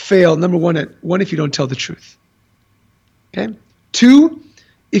fail, number one, if you don't tell the truth. Okay? 2,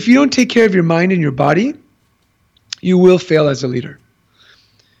 if you don't take care of your mind and your body, you will fail as a leader.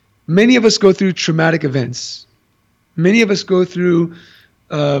 Many of us go through traumatic events. Many of us go through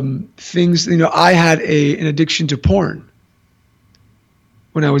things. I had an addiction to porn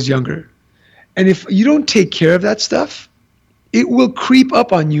when I was younger. And if you don't take care of that stuff, it will creep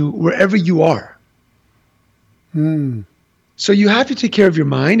up on you wherever you are. So you have to take care of your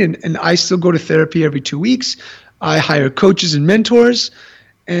mind. And I still go to therapy every 2 weeks. I hire coaches and mentors,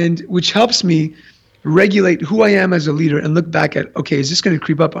 and which helps me regulate who I am as a leader and look back at, okay, is this going to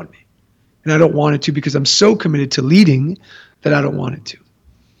creep up on me? And I don't want it to, because I'm so committed to leading that I don't want it to.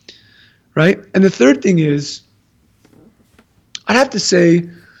 Right? And the third thing is, I have to say,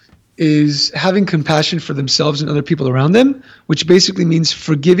 is having compassion for themselves and other people around them, which basically means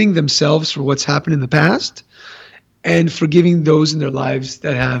forgiving themselves for what's happened in the past and forgiving those in their lives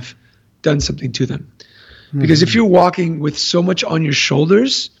that have done something to them. Because if you're walking with so much on your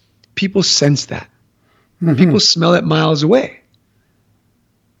shoulders, people sense that. People smell it miles away.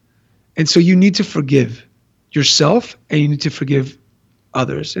 And so you need to forgive yourself and you need to forgive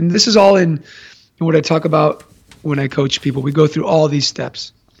others. And this is all in what I talk about when I coach people. We go through all these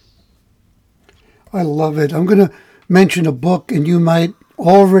steps. I love it. I'm going to mention a book, and you might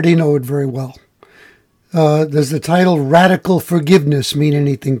already know it very well. Does the title Radical Forgiveness mean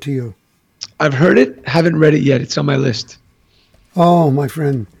anything to you? I've heard it, haven't read it yet. It's on my list. Oh, my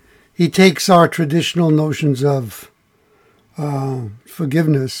friend. He takes our traditional notions of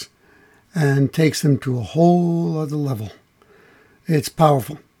forgiveness and takes them to a whole other level. It's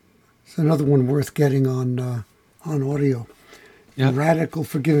powerful. It's another one worth getting on audio. Yeah. Radical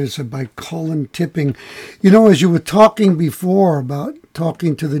Forgiveness by Colin Tipping. You know, as you were talking before about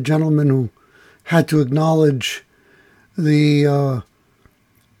talking to the gentleman who had to acknowledge the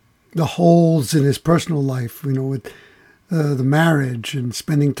holes in his personal life, you know, with the marriage and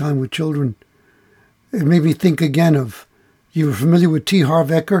spending time with children, it made me think again of, you were familiar with T. Harv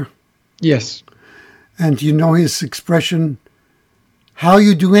Eker? Yes. And you know his expression, how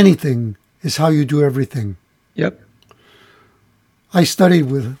you do anything is how you do everything. Yep. I studied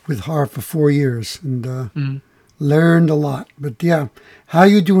with Harv for 4 years and learned a lot. But yeah, how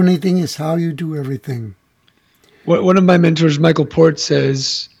you do anything is how you do everything. One of my mentors, Michael Port,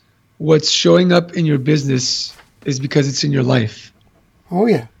 says, what's showing up in your business is because it's in your life. Oh,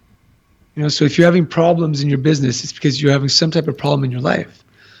 yeah. You know, so if you're having problems in your business, it's because you're having some type of problem in your life.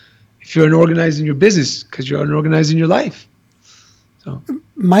 If you're unorganized in your business, because you're unorganized in your life. So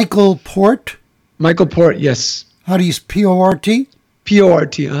Michael Port? Michael Port, yes. How do you P-O-R-T?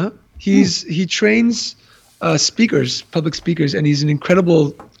 P-O-R-T, He trains speakers, public speakers, and he's an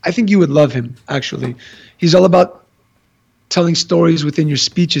incredible, I think you would love him, actually. He's all about telling stories within your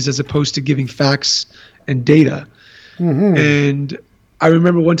speeches as opposed to giving facts and data. And I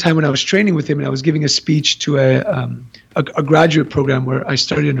remember one time when I was training with him and I was giving a speech to a graduate program where I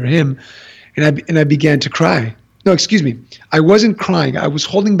started under him, and I began to cry. No, excuse me. I wasn't crying. I was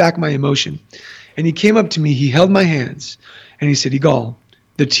holding back my emotion. And he came up to me, he held my hands, and he said, Igal,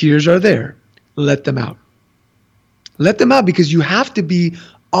 the tears are there. Let them out. Let them out, because you have to be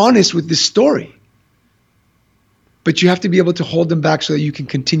honest with this story. But you have to be able to hold them back so that you can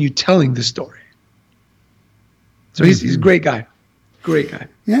continue telling the story. So he's a great guy. Great guy.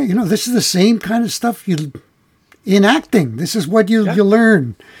 Yeah, you know, this is the same kind of stuff in acting. This is what you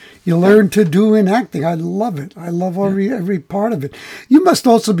learn. You learn to do in acting. I love it. I love every part of it. You must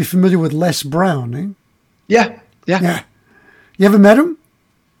also be familiar with Les Brown, eh? Yeah. You ever met him?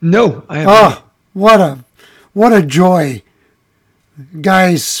 No, I haven't. Oh, what a joy.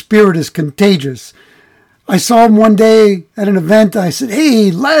 Guy's spirit is contagious. I saw him one day at an event. I said,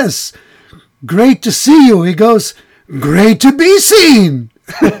 "Hey, Les, great to see you." He goes, "Great to be seen."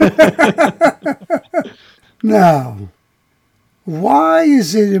 Now, why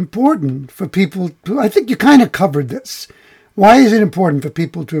is it important for people to, I think you kind of covered this. Why is it important for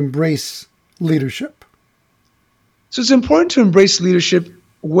people to embrace leadership? So it's important to embrace leadership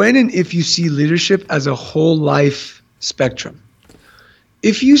when and if you see leadership as a whole life spectrum.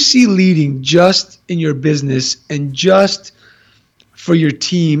 If you see leading just in your business and just for your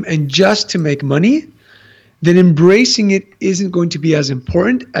team and just to make money, then embracing it isn't going to be as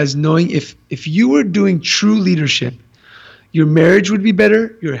important as knowing if you were doing true leadership, your marriage would be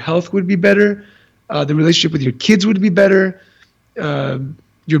better, your health would be better, the relationship with your kids would be better,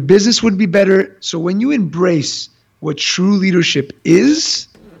 your business would be better. So when you embrace what true leadership is,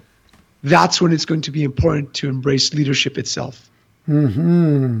 that's when it's going to be important to embrace leadership itself.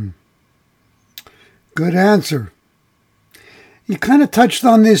 Good answer. You kind of touched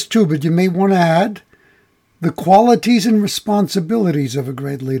on this too, but you may want to add the qualities and responsibilities of a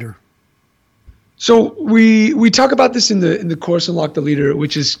great leader. So we talk about this in the course Unlock the Leader,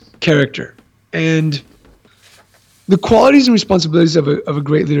 which is character. And the qualities and responsibilities of a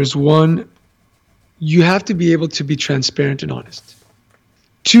great leader is, one, you have to be able to be transparent and honest.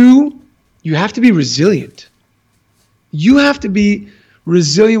 Two, you have to be resilient. You have to be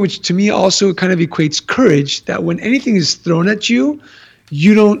resilient, which to me also kind of equates courage, that when anything is thrown at you,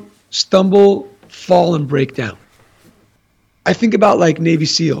 you don't stumble, fall, and break down. I think about like Navy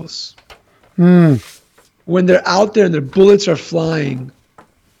SEALs. When they're out there and their bullets are flying,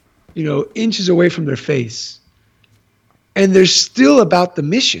 inches away from their face, and they're still about the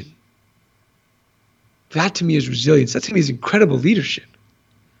mission. That to me is resilience. That to me is incredible leadership.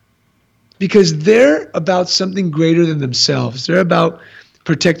 Because they're about something greater than themselves. They're about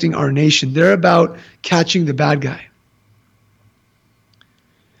protecting our nation. They're about catching the bad guy.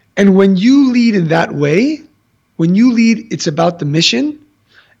 And when you lead in that way, when you lead, it's about the mission,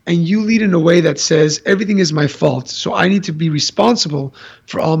 and you lead in a way that says, everything is my fault, so I need to be responsible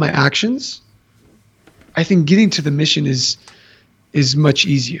for all my actions, I think getting to the mission is much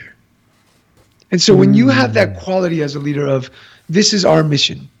easier. And so when you have that quality as a leader of, this is our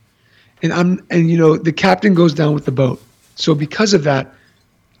mission, and the captain goes down with the boat. So because of that,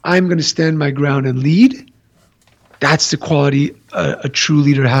 I'm going to stand my ground and lead. That's the quality a true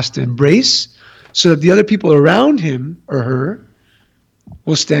leader has to embrace, so that the other people around him or her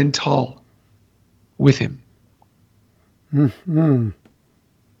will stand tall with him. Mm-hmm.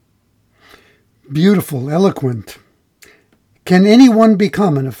 Beautiful, eloquent. Can anyone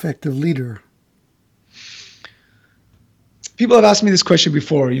become an effective leader? People have asked me this question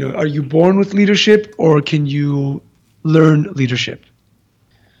before. Are you born with leadership, or can you learn leadership?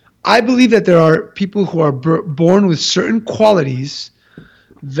 I believe that there are people who are born with certain qualities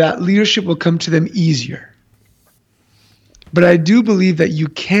that leadership will come to them easier. But I do believe that you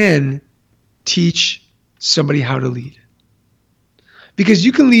can teach somebody how to lead. Because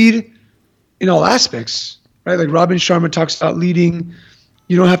you can lead in all aspects, right? Like Robin Sharma talks about leading,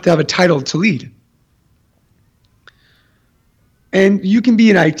 you don't have to have a title to lead. And you can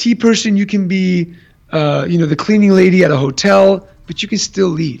be an IT person, you can be the cleaning lady at a hotel, but you can still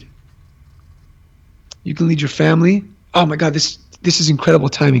lead. You can lead your family. Oh my God, this is incredible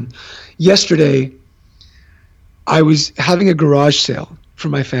timing. Yesterday, I was having a garage sale for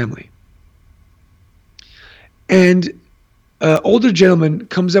my family. And an older gentleman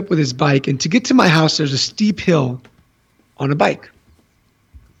comes up with his bike, and to get to my house, there's a steep hill on a bike.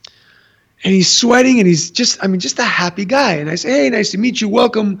 And he's sweating, and he's just a happy guy. And I say, hey, nice to meet you,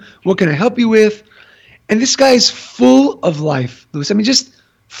 welcome, what can I help you with? And this guy is full of life, Louis. Just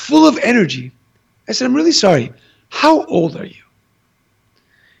full of energy. I said, I'm really sorry, how old are you?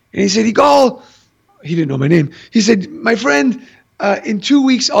 And he said, he didn't know my name. He said, my friend, in 2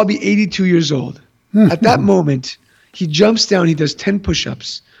 weeks, I'll be 82 years old. At that moment, he jumps down, he does 10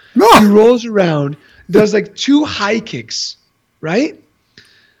 push-ups. He rolls around, does like 2 high kicks, right?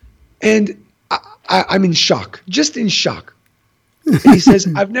 And I'm in shock, just in shock. And he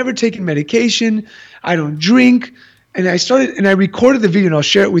says, I've never taken medication, I don't drink. And I recorded the video, and I'll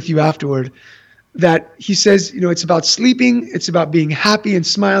share it with you afterward, that he says, it's about sleeping, it's about being happy and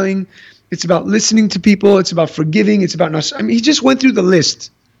smiling, it's about listening to people, it's about forgiving, it's about not, he just went through the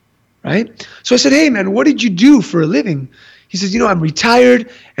list, right? So I said, hey man, what did you do for a living? He says, I'm retired,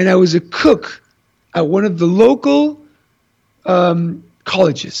 and I was a cook at one of the local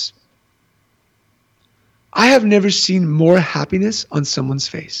colleges. I have never seen more happiness on someone's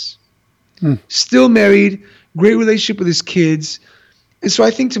face. Still married, great relationship with his kids. And so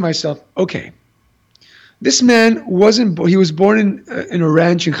I think to myself, okay, this man he was born in a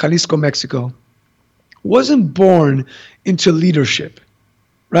ranch in Jalisco, Mexico. Wasn't born into leadership,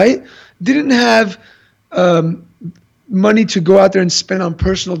 right? Didn't have money to go out there and spend on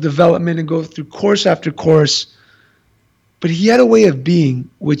personal development and go through course after course. But he had a way of being,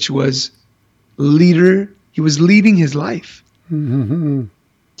 which was leader. He was leading his life. Mm-hmm.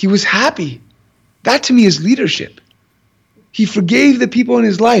 He was happy. That to me is leadership. He forgave the people in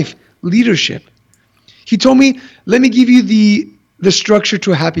his life. Leadership. He told me, let me give you the structure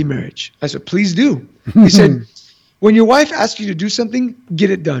to a happy marriage. I said, please do. He said, when your wife asks you to do something, get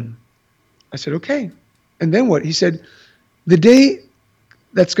it done. I said, okay. And then what? He said, the day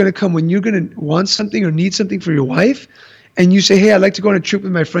that's going to come when you're going to want something or need something for your wife, and you say, hey, I'd like to go on a trip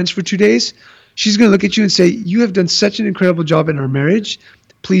with my friends for 2 days, she's going to look at you and say, you have done such an incredible job in our marriage.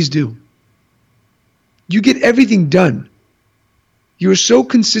 Please do. You get everything done. You're so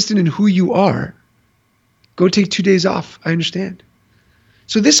consistent in who you are. Go take 2 days off. I understand.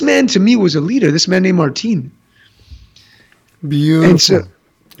 So this man to me was a leader. This man named Martin. Beautiful.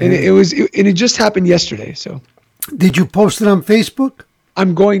 And it just happened yesterday. So, did you post it on Facebook?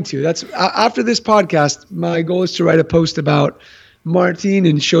 I'm going to. That's after this podcast. My goal is to write a post about Martin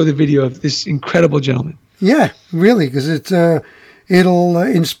and show the video of this incredible gentleman. Yeah, really, because it's It'll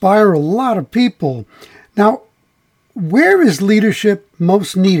inspire a lot of people. Now, where is leadership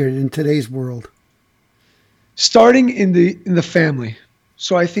most needed in today's world? Starting in the family.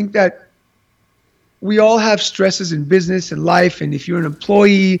 So I think that we all have stresses in business and life, and if you're an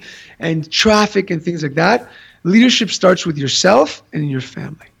employee and traffic and things like that, leadership starts with yourself and in your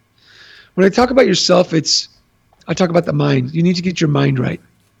family. When I talk about yourself, I talk about the mind. You need to get your mind right.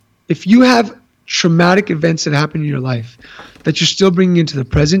 If you have traumatic events that happen in your life that you're still bringing into the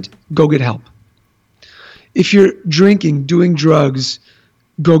present, go get help. If you're drinking, doing drugs,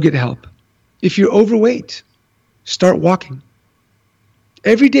 go get help. If you're overweight, start walking.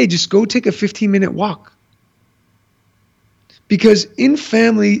 Every day, just go take a 15-minute walk. Because in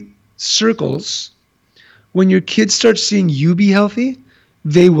family circles, when your kids start seeing you be healthy,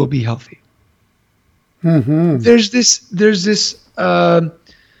 they will be healthy. Mm-hmm. There's this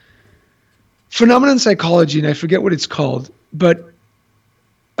phenomenon in psychology, and I forget what it's called, but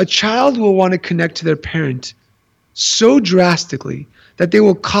a child will want to connect to their parent so drastically that they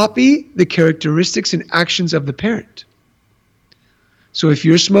will copy the characteristics and actions of the parent. So if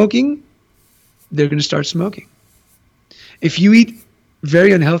you're smoking, they're going to start smoking. If you eat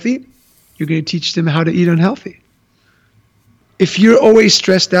very unhealthy, you're going to teach them how to eat unhealthy. If you're always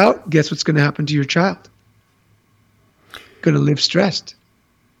stressed out, guess what's going to happen to your child? Going to live stressed.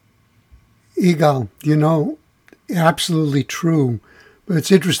 Yigal, absolutely true. But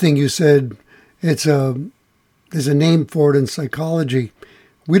it's interesting you said there's a name for it in psychology.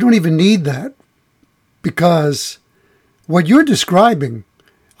 We don't even need that, because what you're describing,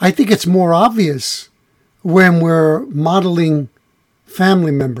 I think it's more obvious when we're modeling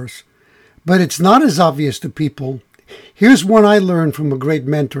family members, but it's not as obvious to people. Here's one I learned from a great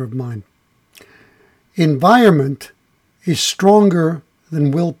mentor of mine. Environment is stronger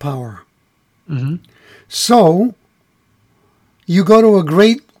than willpower. Mm-hmm. So you go to a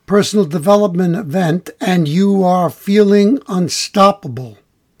great personal development event and you are feeling unstoppable.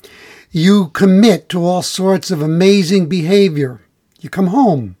 You commit to all sorts of amazing behavior. You come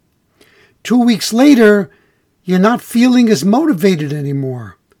home. 2 weeks later, you're not feeling as motivated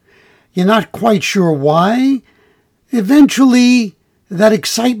anymore. You're not quite sure why. Eventually, that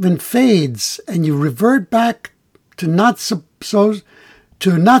excitement fades and you revert back to not such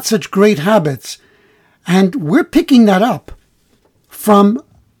great habits. And we're picking that up from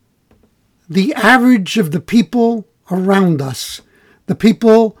the average of the people around us, the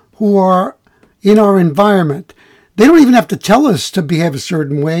people who are in our environment. They don't even have to tell us to behave a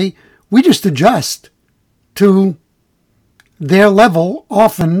certain way. We just adjust to their level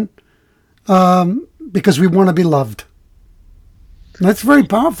often because we want to be loved. And that's very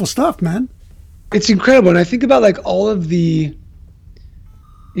powerful stuff, man. It's incredible. And I think about like all of the,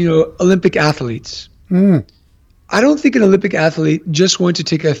 Olympic athletes. Mm. I don't think an Olympic athlete just went to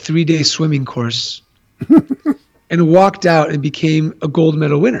take a 3-day swimming course and walked out and became a gold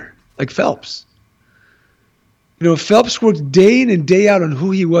medal winner like Phelps. Phelps worked day in and day out on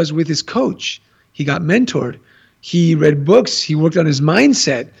who he was with his coach. He got mentored. He read books. He worked on his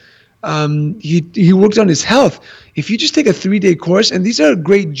mindset. He worked on his health. If you just take a 3-day course, and these are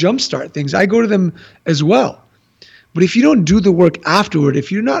great jumpstart things, I go to them as well. But if you don't do the work afterward, if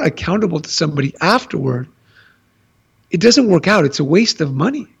you're not accountable to somebody afterward, it doesn't work out. It's a waste of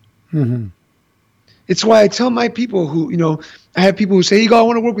money. Mm-hmm. It's why I tell my people who, I have people who say, I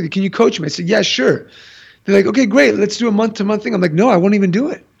want to work with you. Can you coach me? I said, yeah, sure. They're like, okay, great. Let's do a month-to-month thing. I'm like, no, I won't even do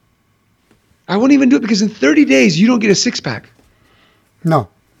it. I won't even do it because in 30 days, you don't get a six-pack. No.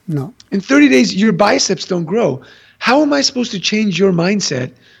 In 30 days, your biceps don't grow. How am I supposed to change your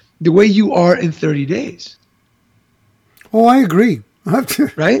mindset the way you are in 30 days? Oh, I agree.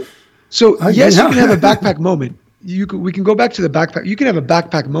 Right? So, yes, you can have a backpack moment. We can go back to the backpack. You can have a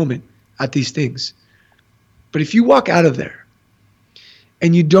backpack moment at these things. But if you walk out of there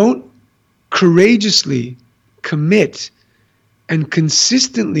and you don't courageously commit and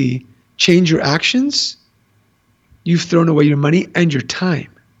consistently change your actions, you've thrown away your money and your time.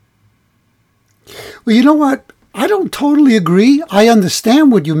 Well, you know what? I don't totally agree. I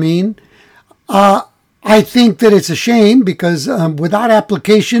understand what you mean. I think that it's a shame because without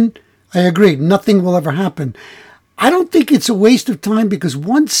application, I agree, nothing will ever happen. I don't think it's a waste of time because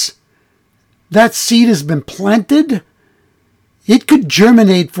once that seed has been planted, it could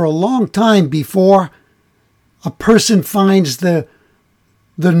germinate for a long time before a person finds the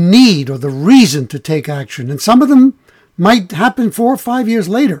need or the reason to take action. And some of them might happen 4 or 5 years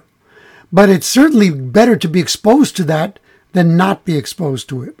later. But it's certainly better to be exposed to that than not be exposed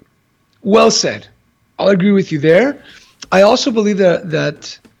to it. Well said. I'll agree with you there. I also believe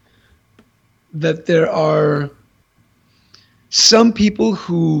that there are some people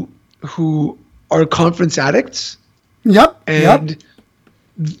who are conference addicts. Yep. And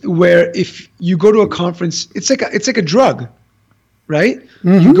where if you go to a conference, it's like a drug, right?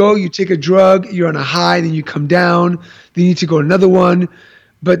 Mm-hmm. You go, you take a drug, you're on a high, then you come down, then you need to go another one,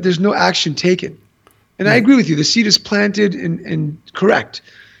 but there's no action taken. And I agree with you. The seed is planted and correct.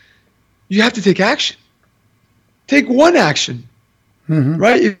 You have to take action. Take one action,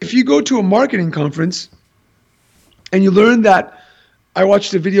 right? If you go to a marketing conference and you learn that, I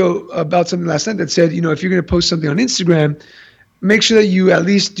watched a video about something last night that said, if you're going to post something on Instagram, make sure that you at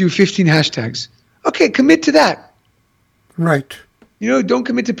least do 15 hashtags. Okay, commit to that. Right. Don't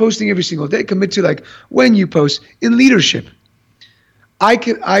commit to posting every single day. Commit to like when you post. In leadership, I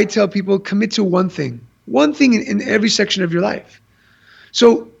tell people commit to one thing in every section of your life.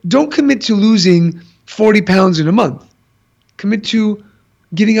 So don't commit to losing 40 pounds in a month. Commit to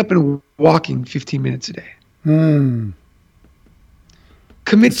getting up and walking 15 minutes a day.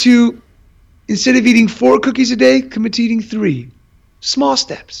 Commit to, instead of eating 4 cookies a day, commit to eating 3. Small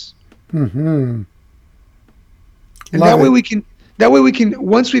steps. And that way we can,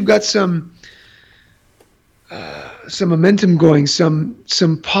 once we've got some momentum going, some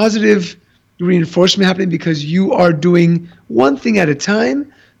positive reinforcement happening because you are doing one thing at a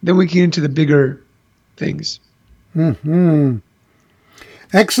time, then we can get into the bigger things.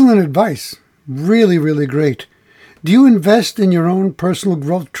 Excellent advice. Really, really great. Do you invest in your own personal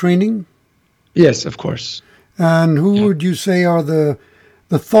growth training? Yes, of course. And who would you say are the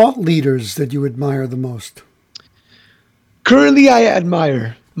thought leaders that you admire the most? Currently, I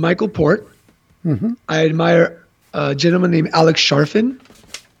admire Michael Port. I admire a gentleman named Alex Sharfin.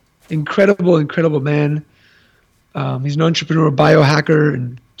 Incredible man. He's an entrepreneur, biohacker,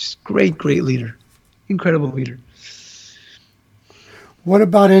 and just great leader. Incredible leader. What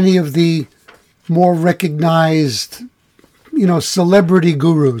about any of the more recognized, celebrity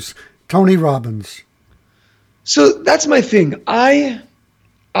gurus? Tony Robbins. So that's my thing. I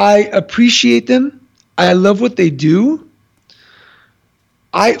appreciate them. I love what they do.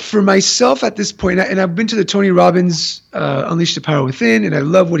 For myself at this point, and I've been to the Tony Robbins Unleash the Power Within, and I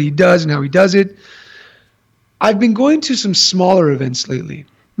love what he does and how he does it. I've been going to some smaller events lately,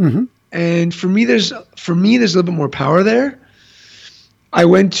 and for me, there's a little bit more power there. I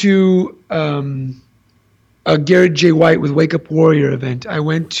went to a Garrett J. White with Wake Up Warrior event. I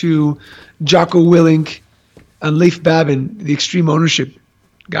went to Jocko Willink and Leif Babin, the Extreme Ownership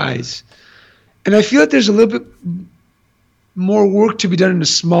guys, and I feel like there's a little bit more work to be done in a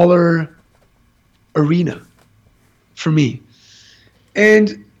smaller arena for me.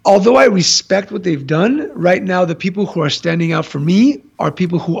 And although I respect what they've done, right now the people who are standing out for me are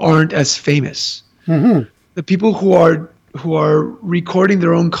people who aren't as famous. The people who are recording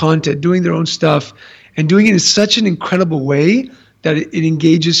their own content, doing their own stuff, and doing it in such an incredible way that it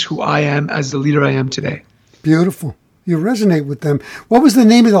engages who I am as the leader I am today. Beautiful. You resonate with them. What was the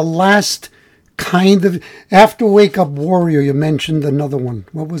name of the last kind of, after Wake Up Warrior, you mentioned another one.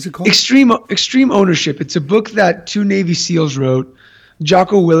 What was it called? Extreme Ownership. It's a book that 2 Navy SEALs wrote,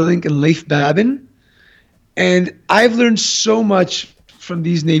 Jocko Willink and Leif Babin. And I've learned so much from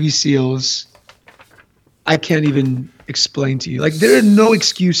these Navy SEALs, I can't even explain to you. Like, there are no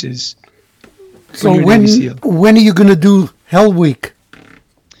excuses. So when are you going to do Hell Week?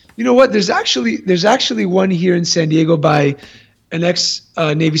 You know what? There's actually one here in San Diego by an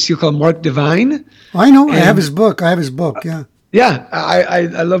ex-Navy SEAL called Mark Divine. I know. I have his book. Yeah. Yeah,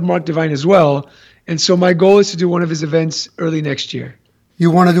 I love Mark Divine as well. And so my goal is to do one of his events early next year.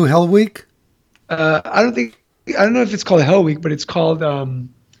 You want to do Hell Week? I don't know if it's called Hell Week, but it's called,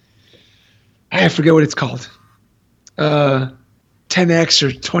 I forget what it's called. 10X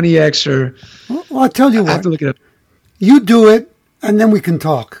or 20X or... Well, I'll tell you what. I have to look it up. You do it, and then we can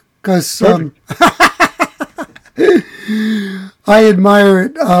talk. Because I admire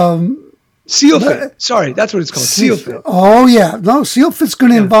it. SEALFIT. Sorry, that's what it's called. SEALFIT. Oh, yeah. No, SEALFIT's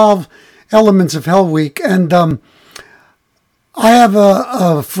going to involve elements of Hell Week. And I have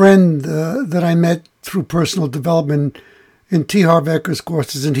a friend that I met through personal development in T. Harv Ekker's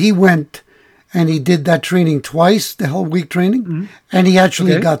courses, and he went and he did that training twice, the Hell Week training, and he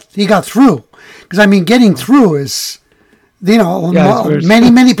actually got through. Because, I mean, getting through is...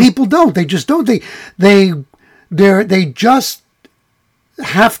 many people don't. They just don't. They just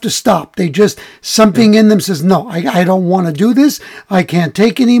have to stop. They just, something in them says, no, I don't want to do this. I can't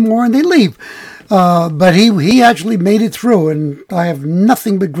take anymore, and they leave. But he actually made it through, and I have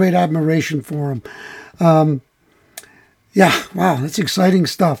nothing but great admiration for him. Wow, that's exciting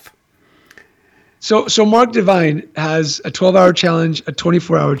stuff. So Mark Divine has a 12-hour challenge, a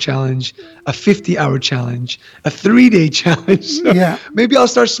 24-hour challenge, a 50-hour challenge, a 3-day challenge. So Yeah. maybe I'll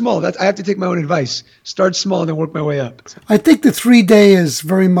start small. I have to take my own advice. Start small and then work my way up. I think the 3-day is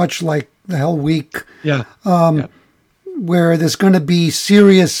very much like the Hell Week, Yeah. where there's going to be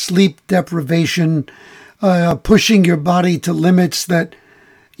serious sleep deprivation, pushing your body to limits that,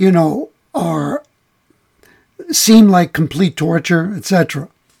 seem like complete torture, etc.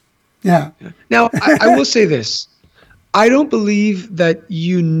 Yeah. Now, I will say this. I don't believe that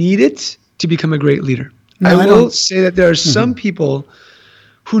you need it to become a great leader. No, I I will don't. say that there are some people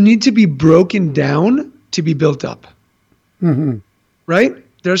who need to be broken down to be built up. Right?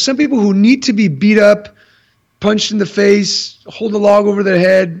 There are some people who need to be beat up, punched in the face, hold a log over their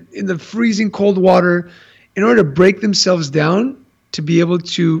head in the freezing cold water in order to break themselves down to be able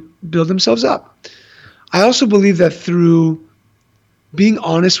to build themselves up. I also believe that through being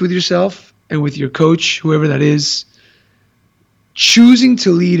honest with yourself and with your coach, whoever that is, choosing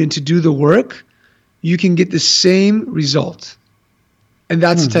to lead and to do the work, you can get the same result. And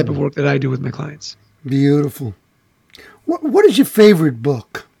that's the type of work that I do with my clients. Beautiful. What is your favorite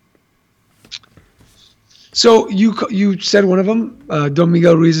book? So you said one of them, Don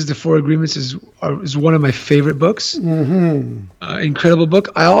Miguel Ruiz's The Four Agreements is one of my favorite books. Incredible book.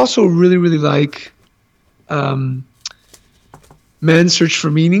 I also really, really like Man's Search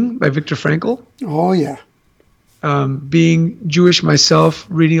for Meaning by Viktor Frankl. Oh, yeah. Being Jewish myself,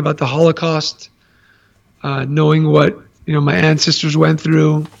 reading about the Holocaust, knowing what my ancestors went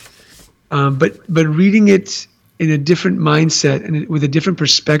through, but reading it in a different mindset and with a different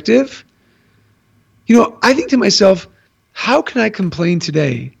perspective. I think to myself, how can I complain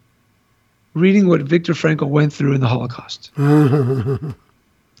today reading what Viktor Frankl went through in the Holocaust?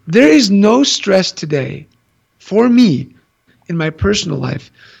 There is no stress today for me in my personal life,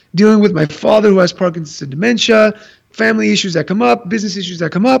 dealing with my father who has Parkinson's and dementia, family issues that come up, business issues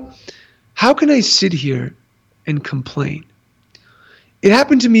that come up. How can I sit here and complain? It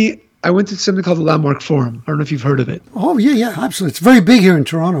happened to me. I went to something called the Landmark Forum. I don't know if you've heard of it. Oh, yeah, absolutely. It's very big here in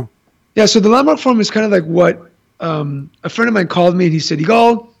Toronto. Yeah, so the Landmark Forum is kind of like what a friend of mine called me and he said,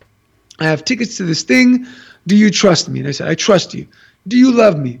 Yigal, I have tickets to this thing. Do you trust me? And I said, I trust you. Do you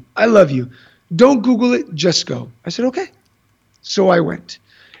love me? I love you. Don't Google it, just go. I said, okay. So I went.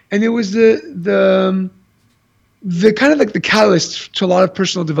 And it was the kind of like the catalyst to a lot of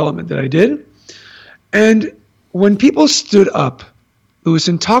personal development that I did. And when people stood up, Louis,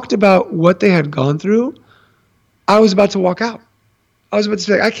 and talked about what they had gone through, I was about to walk out. I was about to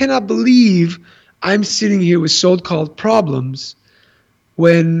say, I cannot believe I'm sitting here with so-called problems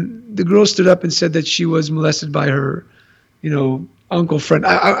when the girl stood up and said that she was molested by her, uncle, friend.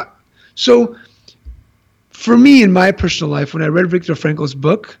 So for me in my personal life, when I read Viktor Frankl's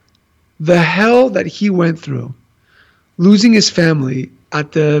book, the hell that he went through, losing his family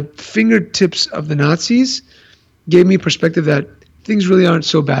at the fingertips of the Nazis, gave me perspective that things really aren't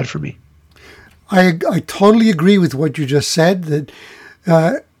so bad for me. I totally agree with what you just said, that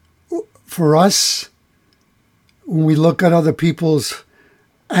for us, when we look at other people's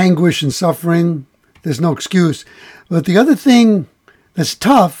anguish and suffering, there's no excuse. But the other thing that's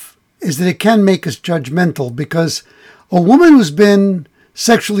tough is that it can make us judgmental, because a woman who's been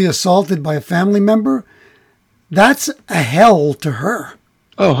sexually assaulted by a family member, that's a hell to her.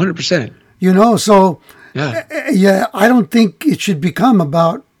 Oh, 100%. So Yeah. I don't think it should become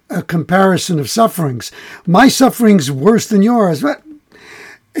about a comparison of sufferings. My suffering's worse than yours. But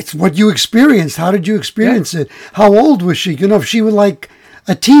it's what you experienced. How did you experience it? How old was she? If she was like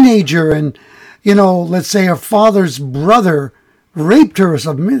a teenager and, let's say her father's brother raped her or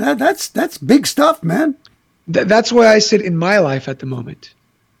something, that's big stuff, man. That's why I sit in my life at the moment,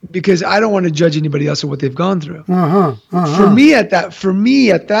 because I don't want to judge anybody else on what they've gone through. For me at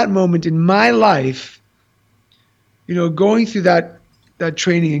that moment in my life, going through that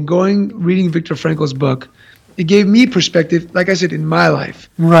training and reading Viktor Frankl's book, it gave me perspective, like I said, in my life.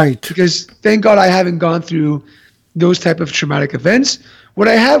 Right. Because thank God I haven't gone through those type of traumatic events. What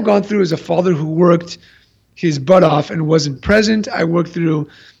I have gone through is a father who worked his butt off and wasn't present. I worked through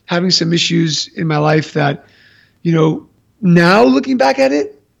having some issues in my life that, now looking back at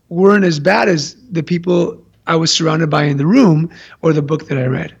it, weren't as bad as the people I was surrounded by in the room or the book that I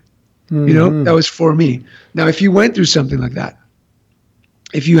read. That was for me. Now, if you went through something like that,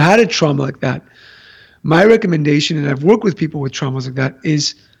 if you had a trauma like that, my recommendation, and I've worked with people with traumas like that,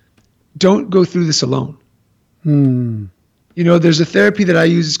 is don't go through this alone. There's a therapy that I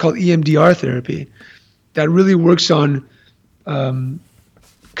use, it's called EMDR therapy, that really works on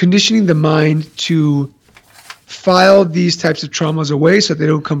conditioning the mind to file these types of traumas away so they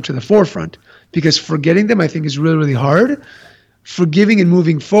don't come to the forefront. Because forgetting them, I think, is really, really hard. Forgiving and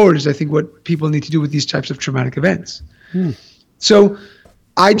moving forward is, I think, what people need to do with these types of traumatic events. So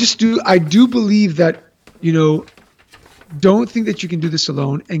I do believe that, don't think that you can do this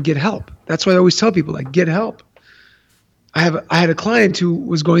alone, and get help. That's why I always tell people, like, get help. I had a client who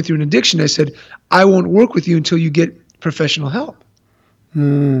was going through an addiction. I said, I won't work with you until you get professional help.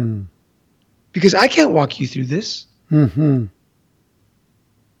 Because I can't walk you through this. Mm-hmm.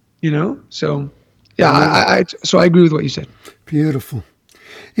 So yeah, so I agree with what you said. Beautiful.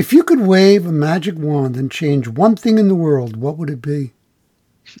 If you could wave a magic wand and change one thing in the world, what would it be?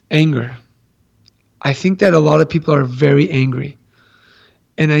 Anger. I think that a lot of people are very angry.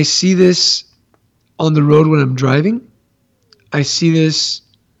 And I see this on the road when I'm driving. I see this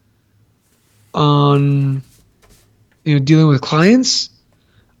on, dealing with clients.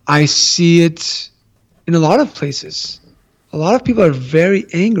 I see it in a lot of places. A lot of people are very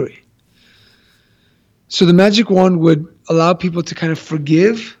angry. So the magic wand would allow people to kind of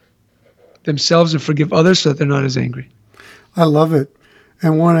forgive themselves and forgive others so that they're not as angry. I love it.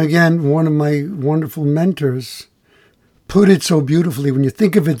 And one of my wonderful mentors put it so beautifully. When you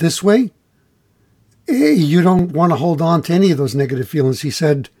think of it this way, you don't want to hold on to any of those negative feelings. He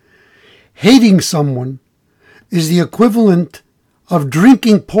said, hating someone is the equivalent of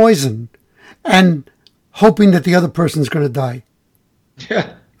drinking poison and hoping that the other person's going to die.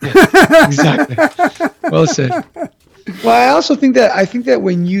 Yeah, exactly. Well said. Well, I think that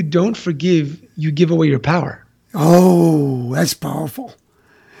when you don't forgive, you give away your power. Oh, that's powerful.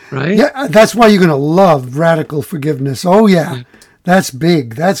 Right? Yeah, that's why you're going to love radical forgiveness. Oh, yeah. That's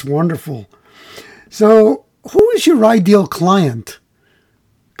big. That's wonderful. So who is your ideal client?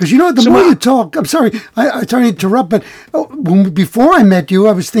 Because, the more you talk, I'm sorry, I try to interrupt, but before I met you,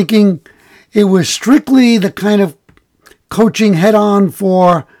 I was thinking it was strictly the kind of coaching head-on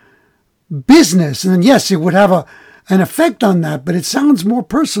for business. And yes, it would have an effect on that, but it sounds more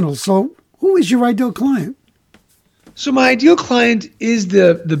personal. So who is your ideal client? So my ideal client is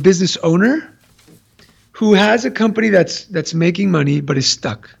the business owner who has a company that's making money but is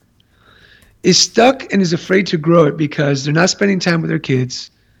stuck and is afraid to grow it because they're not spending time with their kids.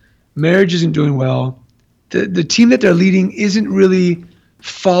 Marriage isn't doing well. The team that they're leading isn't really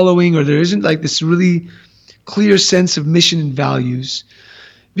following, or there isn't like this really clear sense of mission and values,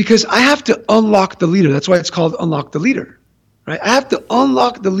 because I have to unlock the leader. That's why it's called Unlock the Leader, right? I have to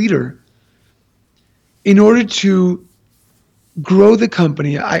unlock the leader in order to grow the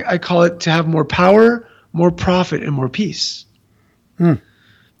company. I call it to have more power, more profit, and more peace.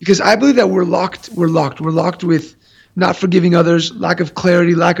 Because I believe that we're locked with not forgiving others, lack of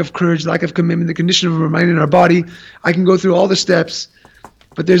clarity, lack of courage, lack of commitment, the condition of our mind and our body. I can go through all the steps,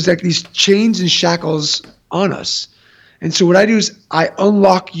 but there's like these chains and shackles on us. And so what I do is I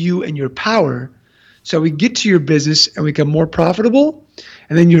unlock you and your power so we get to your business and we become more profitable,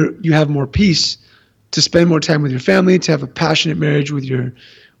 and then you have more peace to spend more time with your family, to have a passionate marriage with your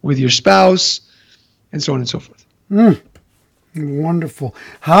spouse, and so on and so forth. Wonderful.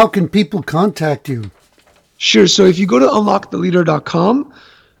 How can people contact you? Sure. So if you go to unlocktheleader.com,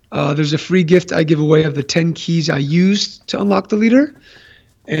 there's a free gift I give away of the 10 keys I used to unlock the leader.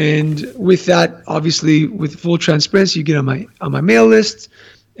 And with that, obviously, with full transparency, you get on my mail list,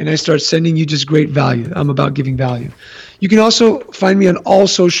 and I start sending you just great value. I'm about giving value. You can also find me on all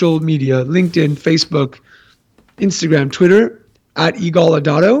social media: LinkedIn, Facebook, Instagram, Twitter, at Yigal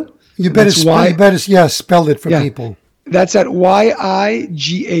Adato. You better spell it for people. That's at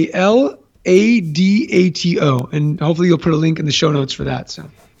YIGALADATO, and hopefully you'll put a link in the show notes for that. So.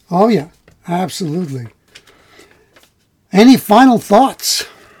 Oh yeah, absolutely. Any final thoughts?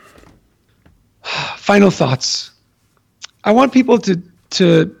 Final thoughts. I want people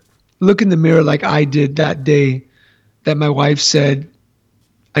to look in the mirror like I did that day that my wife said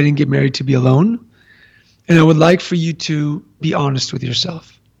I didn't get married to be alone. And I would like for you to be honest with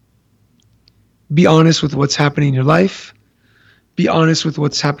yourself. Be honest with what's happening in your life. Be honest with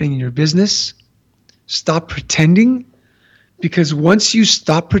what's happening in your business. Stop pretending, because once you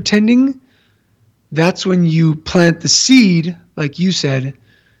stop pretending, that's when you plant the seed, like you said,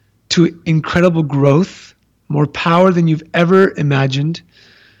 to incredible growth, more power than you've ever imagined,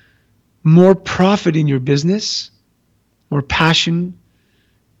 more profit in your business, more passion,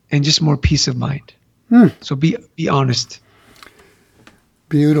 and just more peace of mind. So be honest.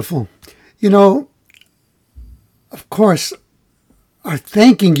 Beautiful. Of course, I'm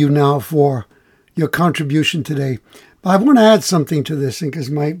thanking you now for your contribution today. But I want to add something to this, because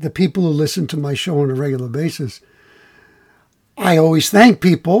the people who listen to my show on a regular basis, I always thank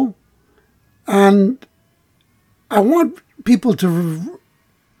people, and I want people to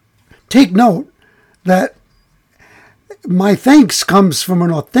take note that my thanks comes from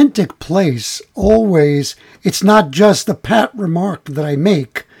an authentic place. Always, it's not just a pat remark that I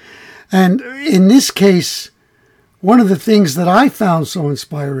make. And in this case, one of the things that I found so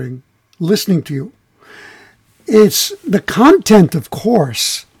inspiring listening to you, it's the content, of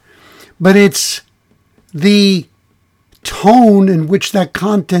course, but it's the tone in which that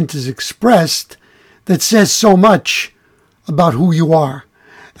content is expressed that says so much about who you are.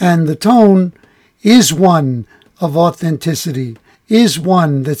 And the tone is one of authenticity, is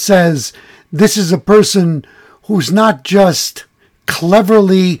one that says this is a person who's not just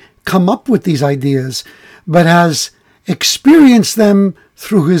cleverly come up with these ideas, but has experienced them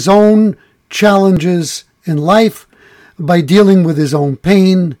through his own challenges in life, by dealing with his own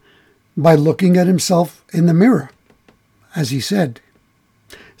pain, by looking at himself in the mirror, as he said.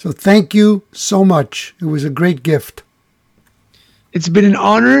 So thank you so much. It was a great gift. It's been an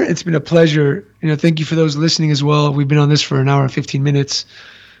honor. It's been a pleasure. Thank you for those listening as well. We've been on this for an hour and 15 minutes.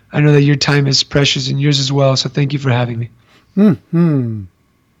 I know that your time is precious and yours as well. So thank you for having me.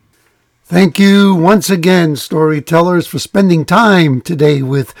 Thank you once again, storytellers, for spending time today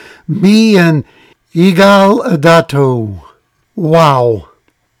with me and Igal Adato. Wow.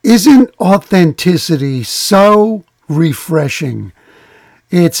 Isn't authenticity so refreshing?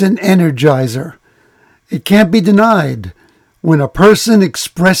 It's an energizer. It can't be denied. When a person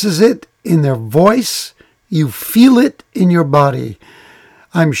expresses it in their voice, you feel it in your body.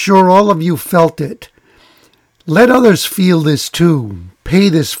 I'm sure all of you felt it. Let others feel this too. Pay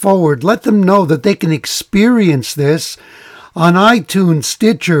this forward. Let them know that they can experience this on iTunes,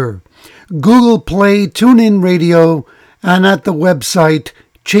 Stitcher, Google Play, TuneIn Radio, and at the website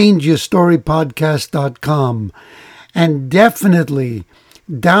changeyourstorypodcast.com. And definitely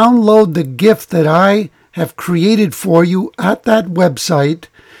download the gift that I have created for you at that website,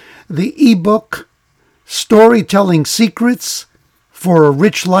 the ebook, Storytelling Secrets for a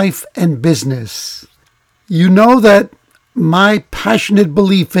Rich Life and Business. You know that my passionate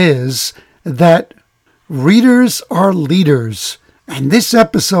belief is that readers are leaders. And this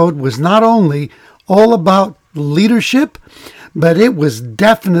episode was not only all about leadership, but it was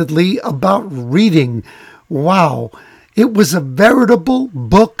definitely about reading. Wow, it was a veritable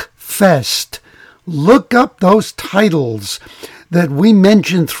book fest. Look up those titles that we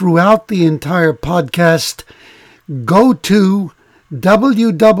mentioned throughout the entire podcast. Go to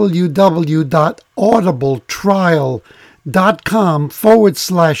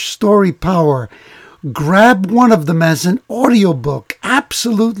www.audibletrial.com/storypower. Grab one of them as an audiobook,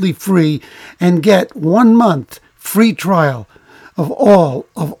 absolutely free, and get 1 month free trial of all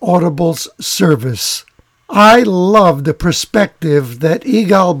of Audible's service. I love the perspective that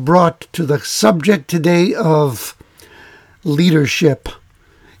Igal brought to the subject today of leadership.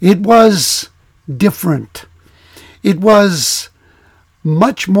 It was different. It was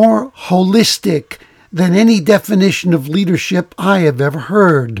much more holistic than any definition of leadership I have ever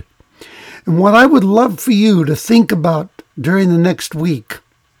heard. And what I would love for you to think about during the next week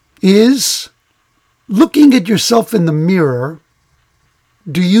is looking at yourself in the mirror.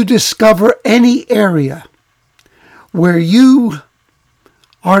 Do you discover any area where you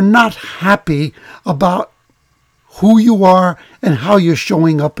are not happy about who you are and how you're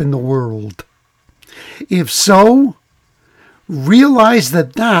showing up in the world? If so, realize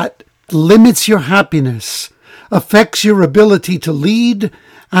that that limits your happiness, affects your ability to lead,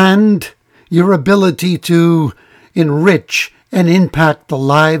 and your ability to enrich and impact the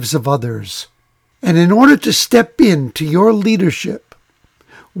lives of others. And in order to step into your leadership,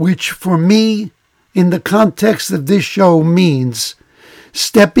 which for me, in the context of this show, means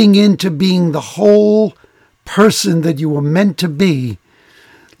stepping into being the whole person that you were meant to be,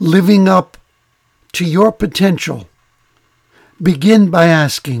 living up to your potential, begin by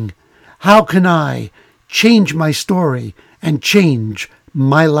asking, how can I change my story and change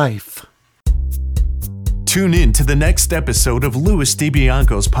my life? Tune in to the next episode of Louis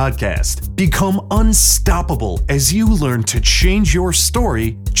DiBianco's podcast. Become unstoppable as you learn to change your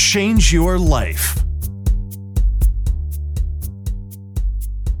story, change your life.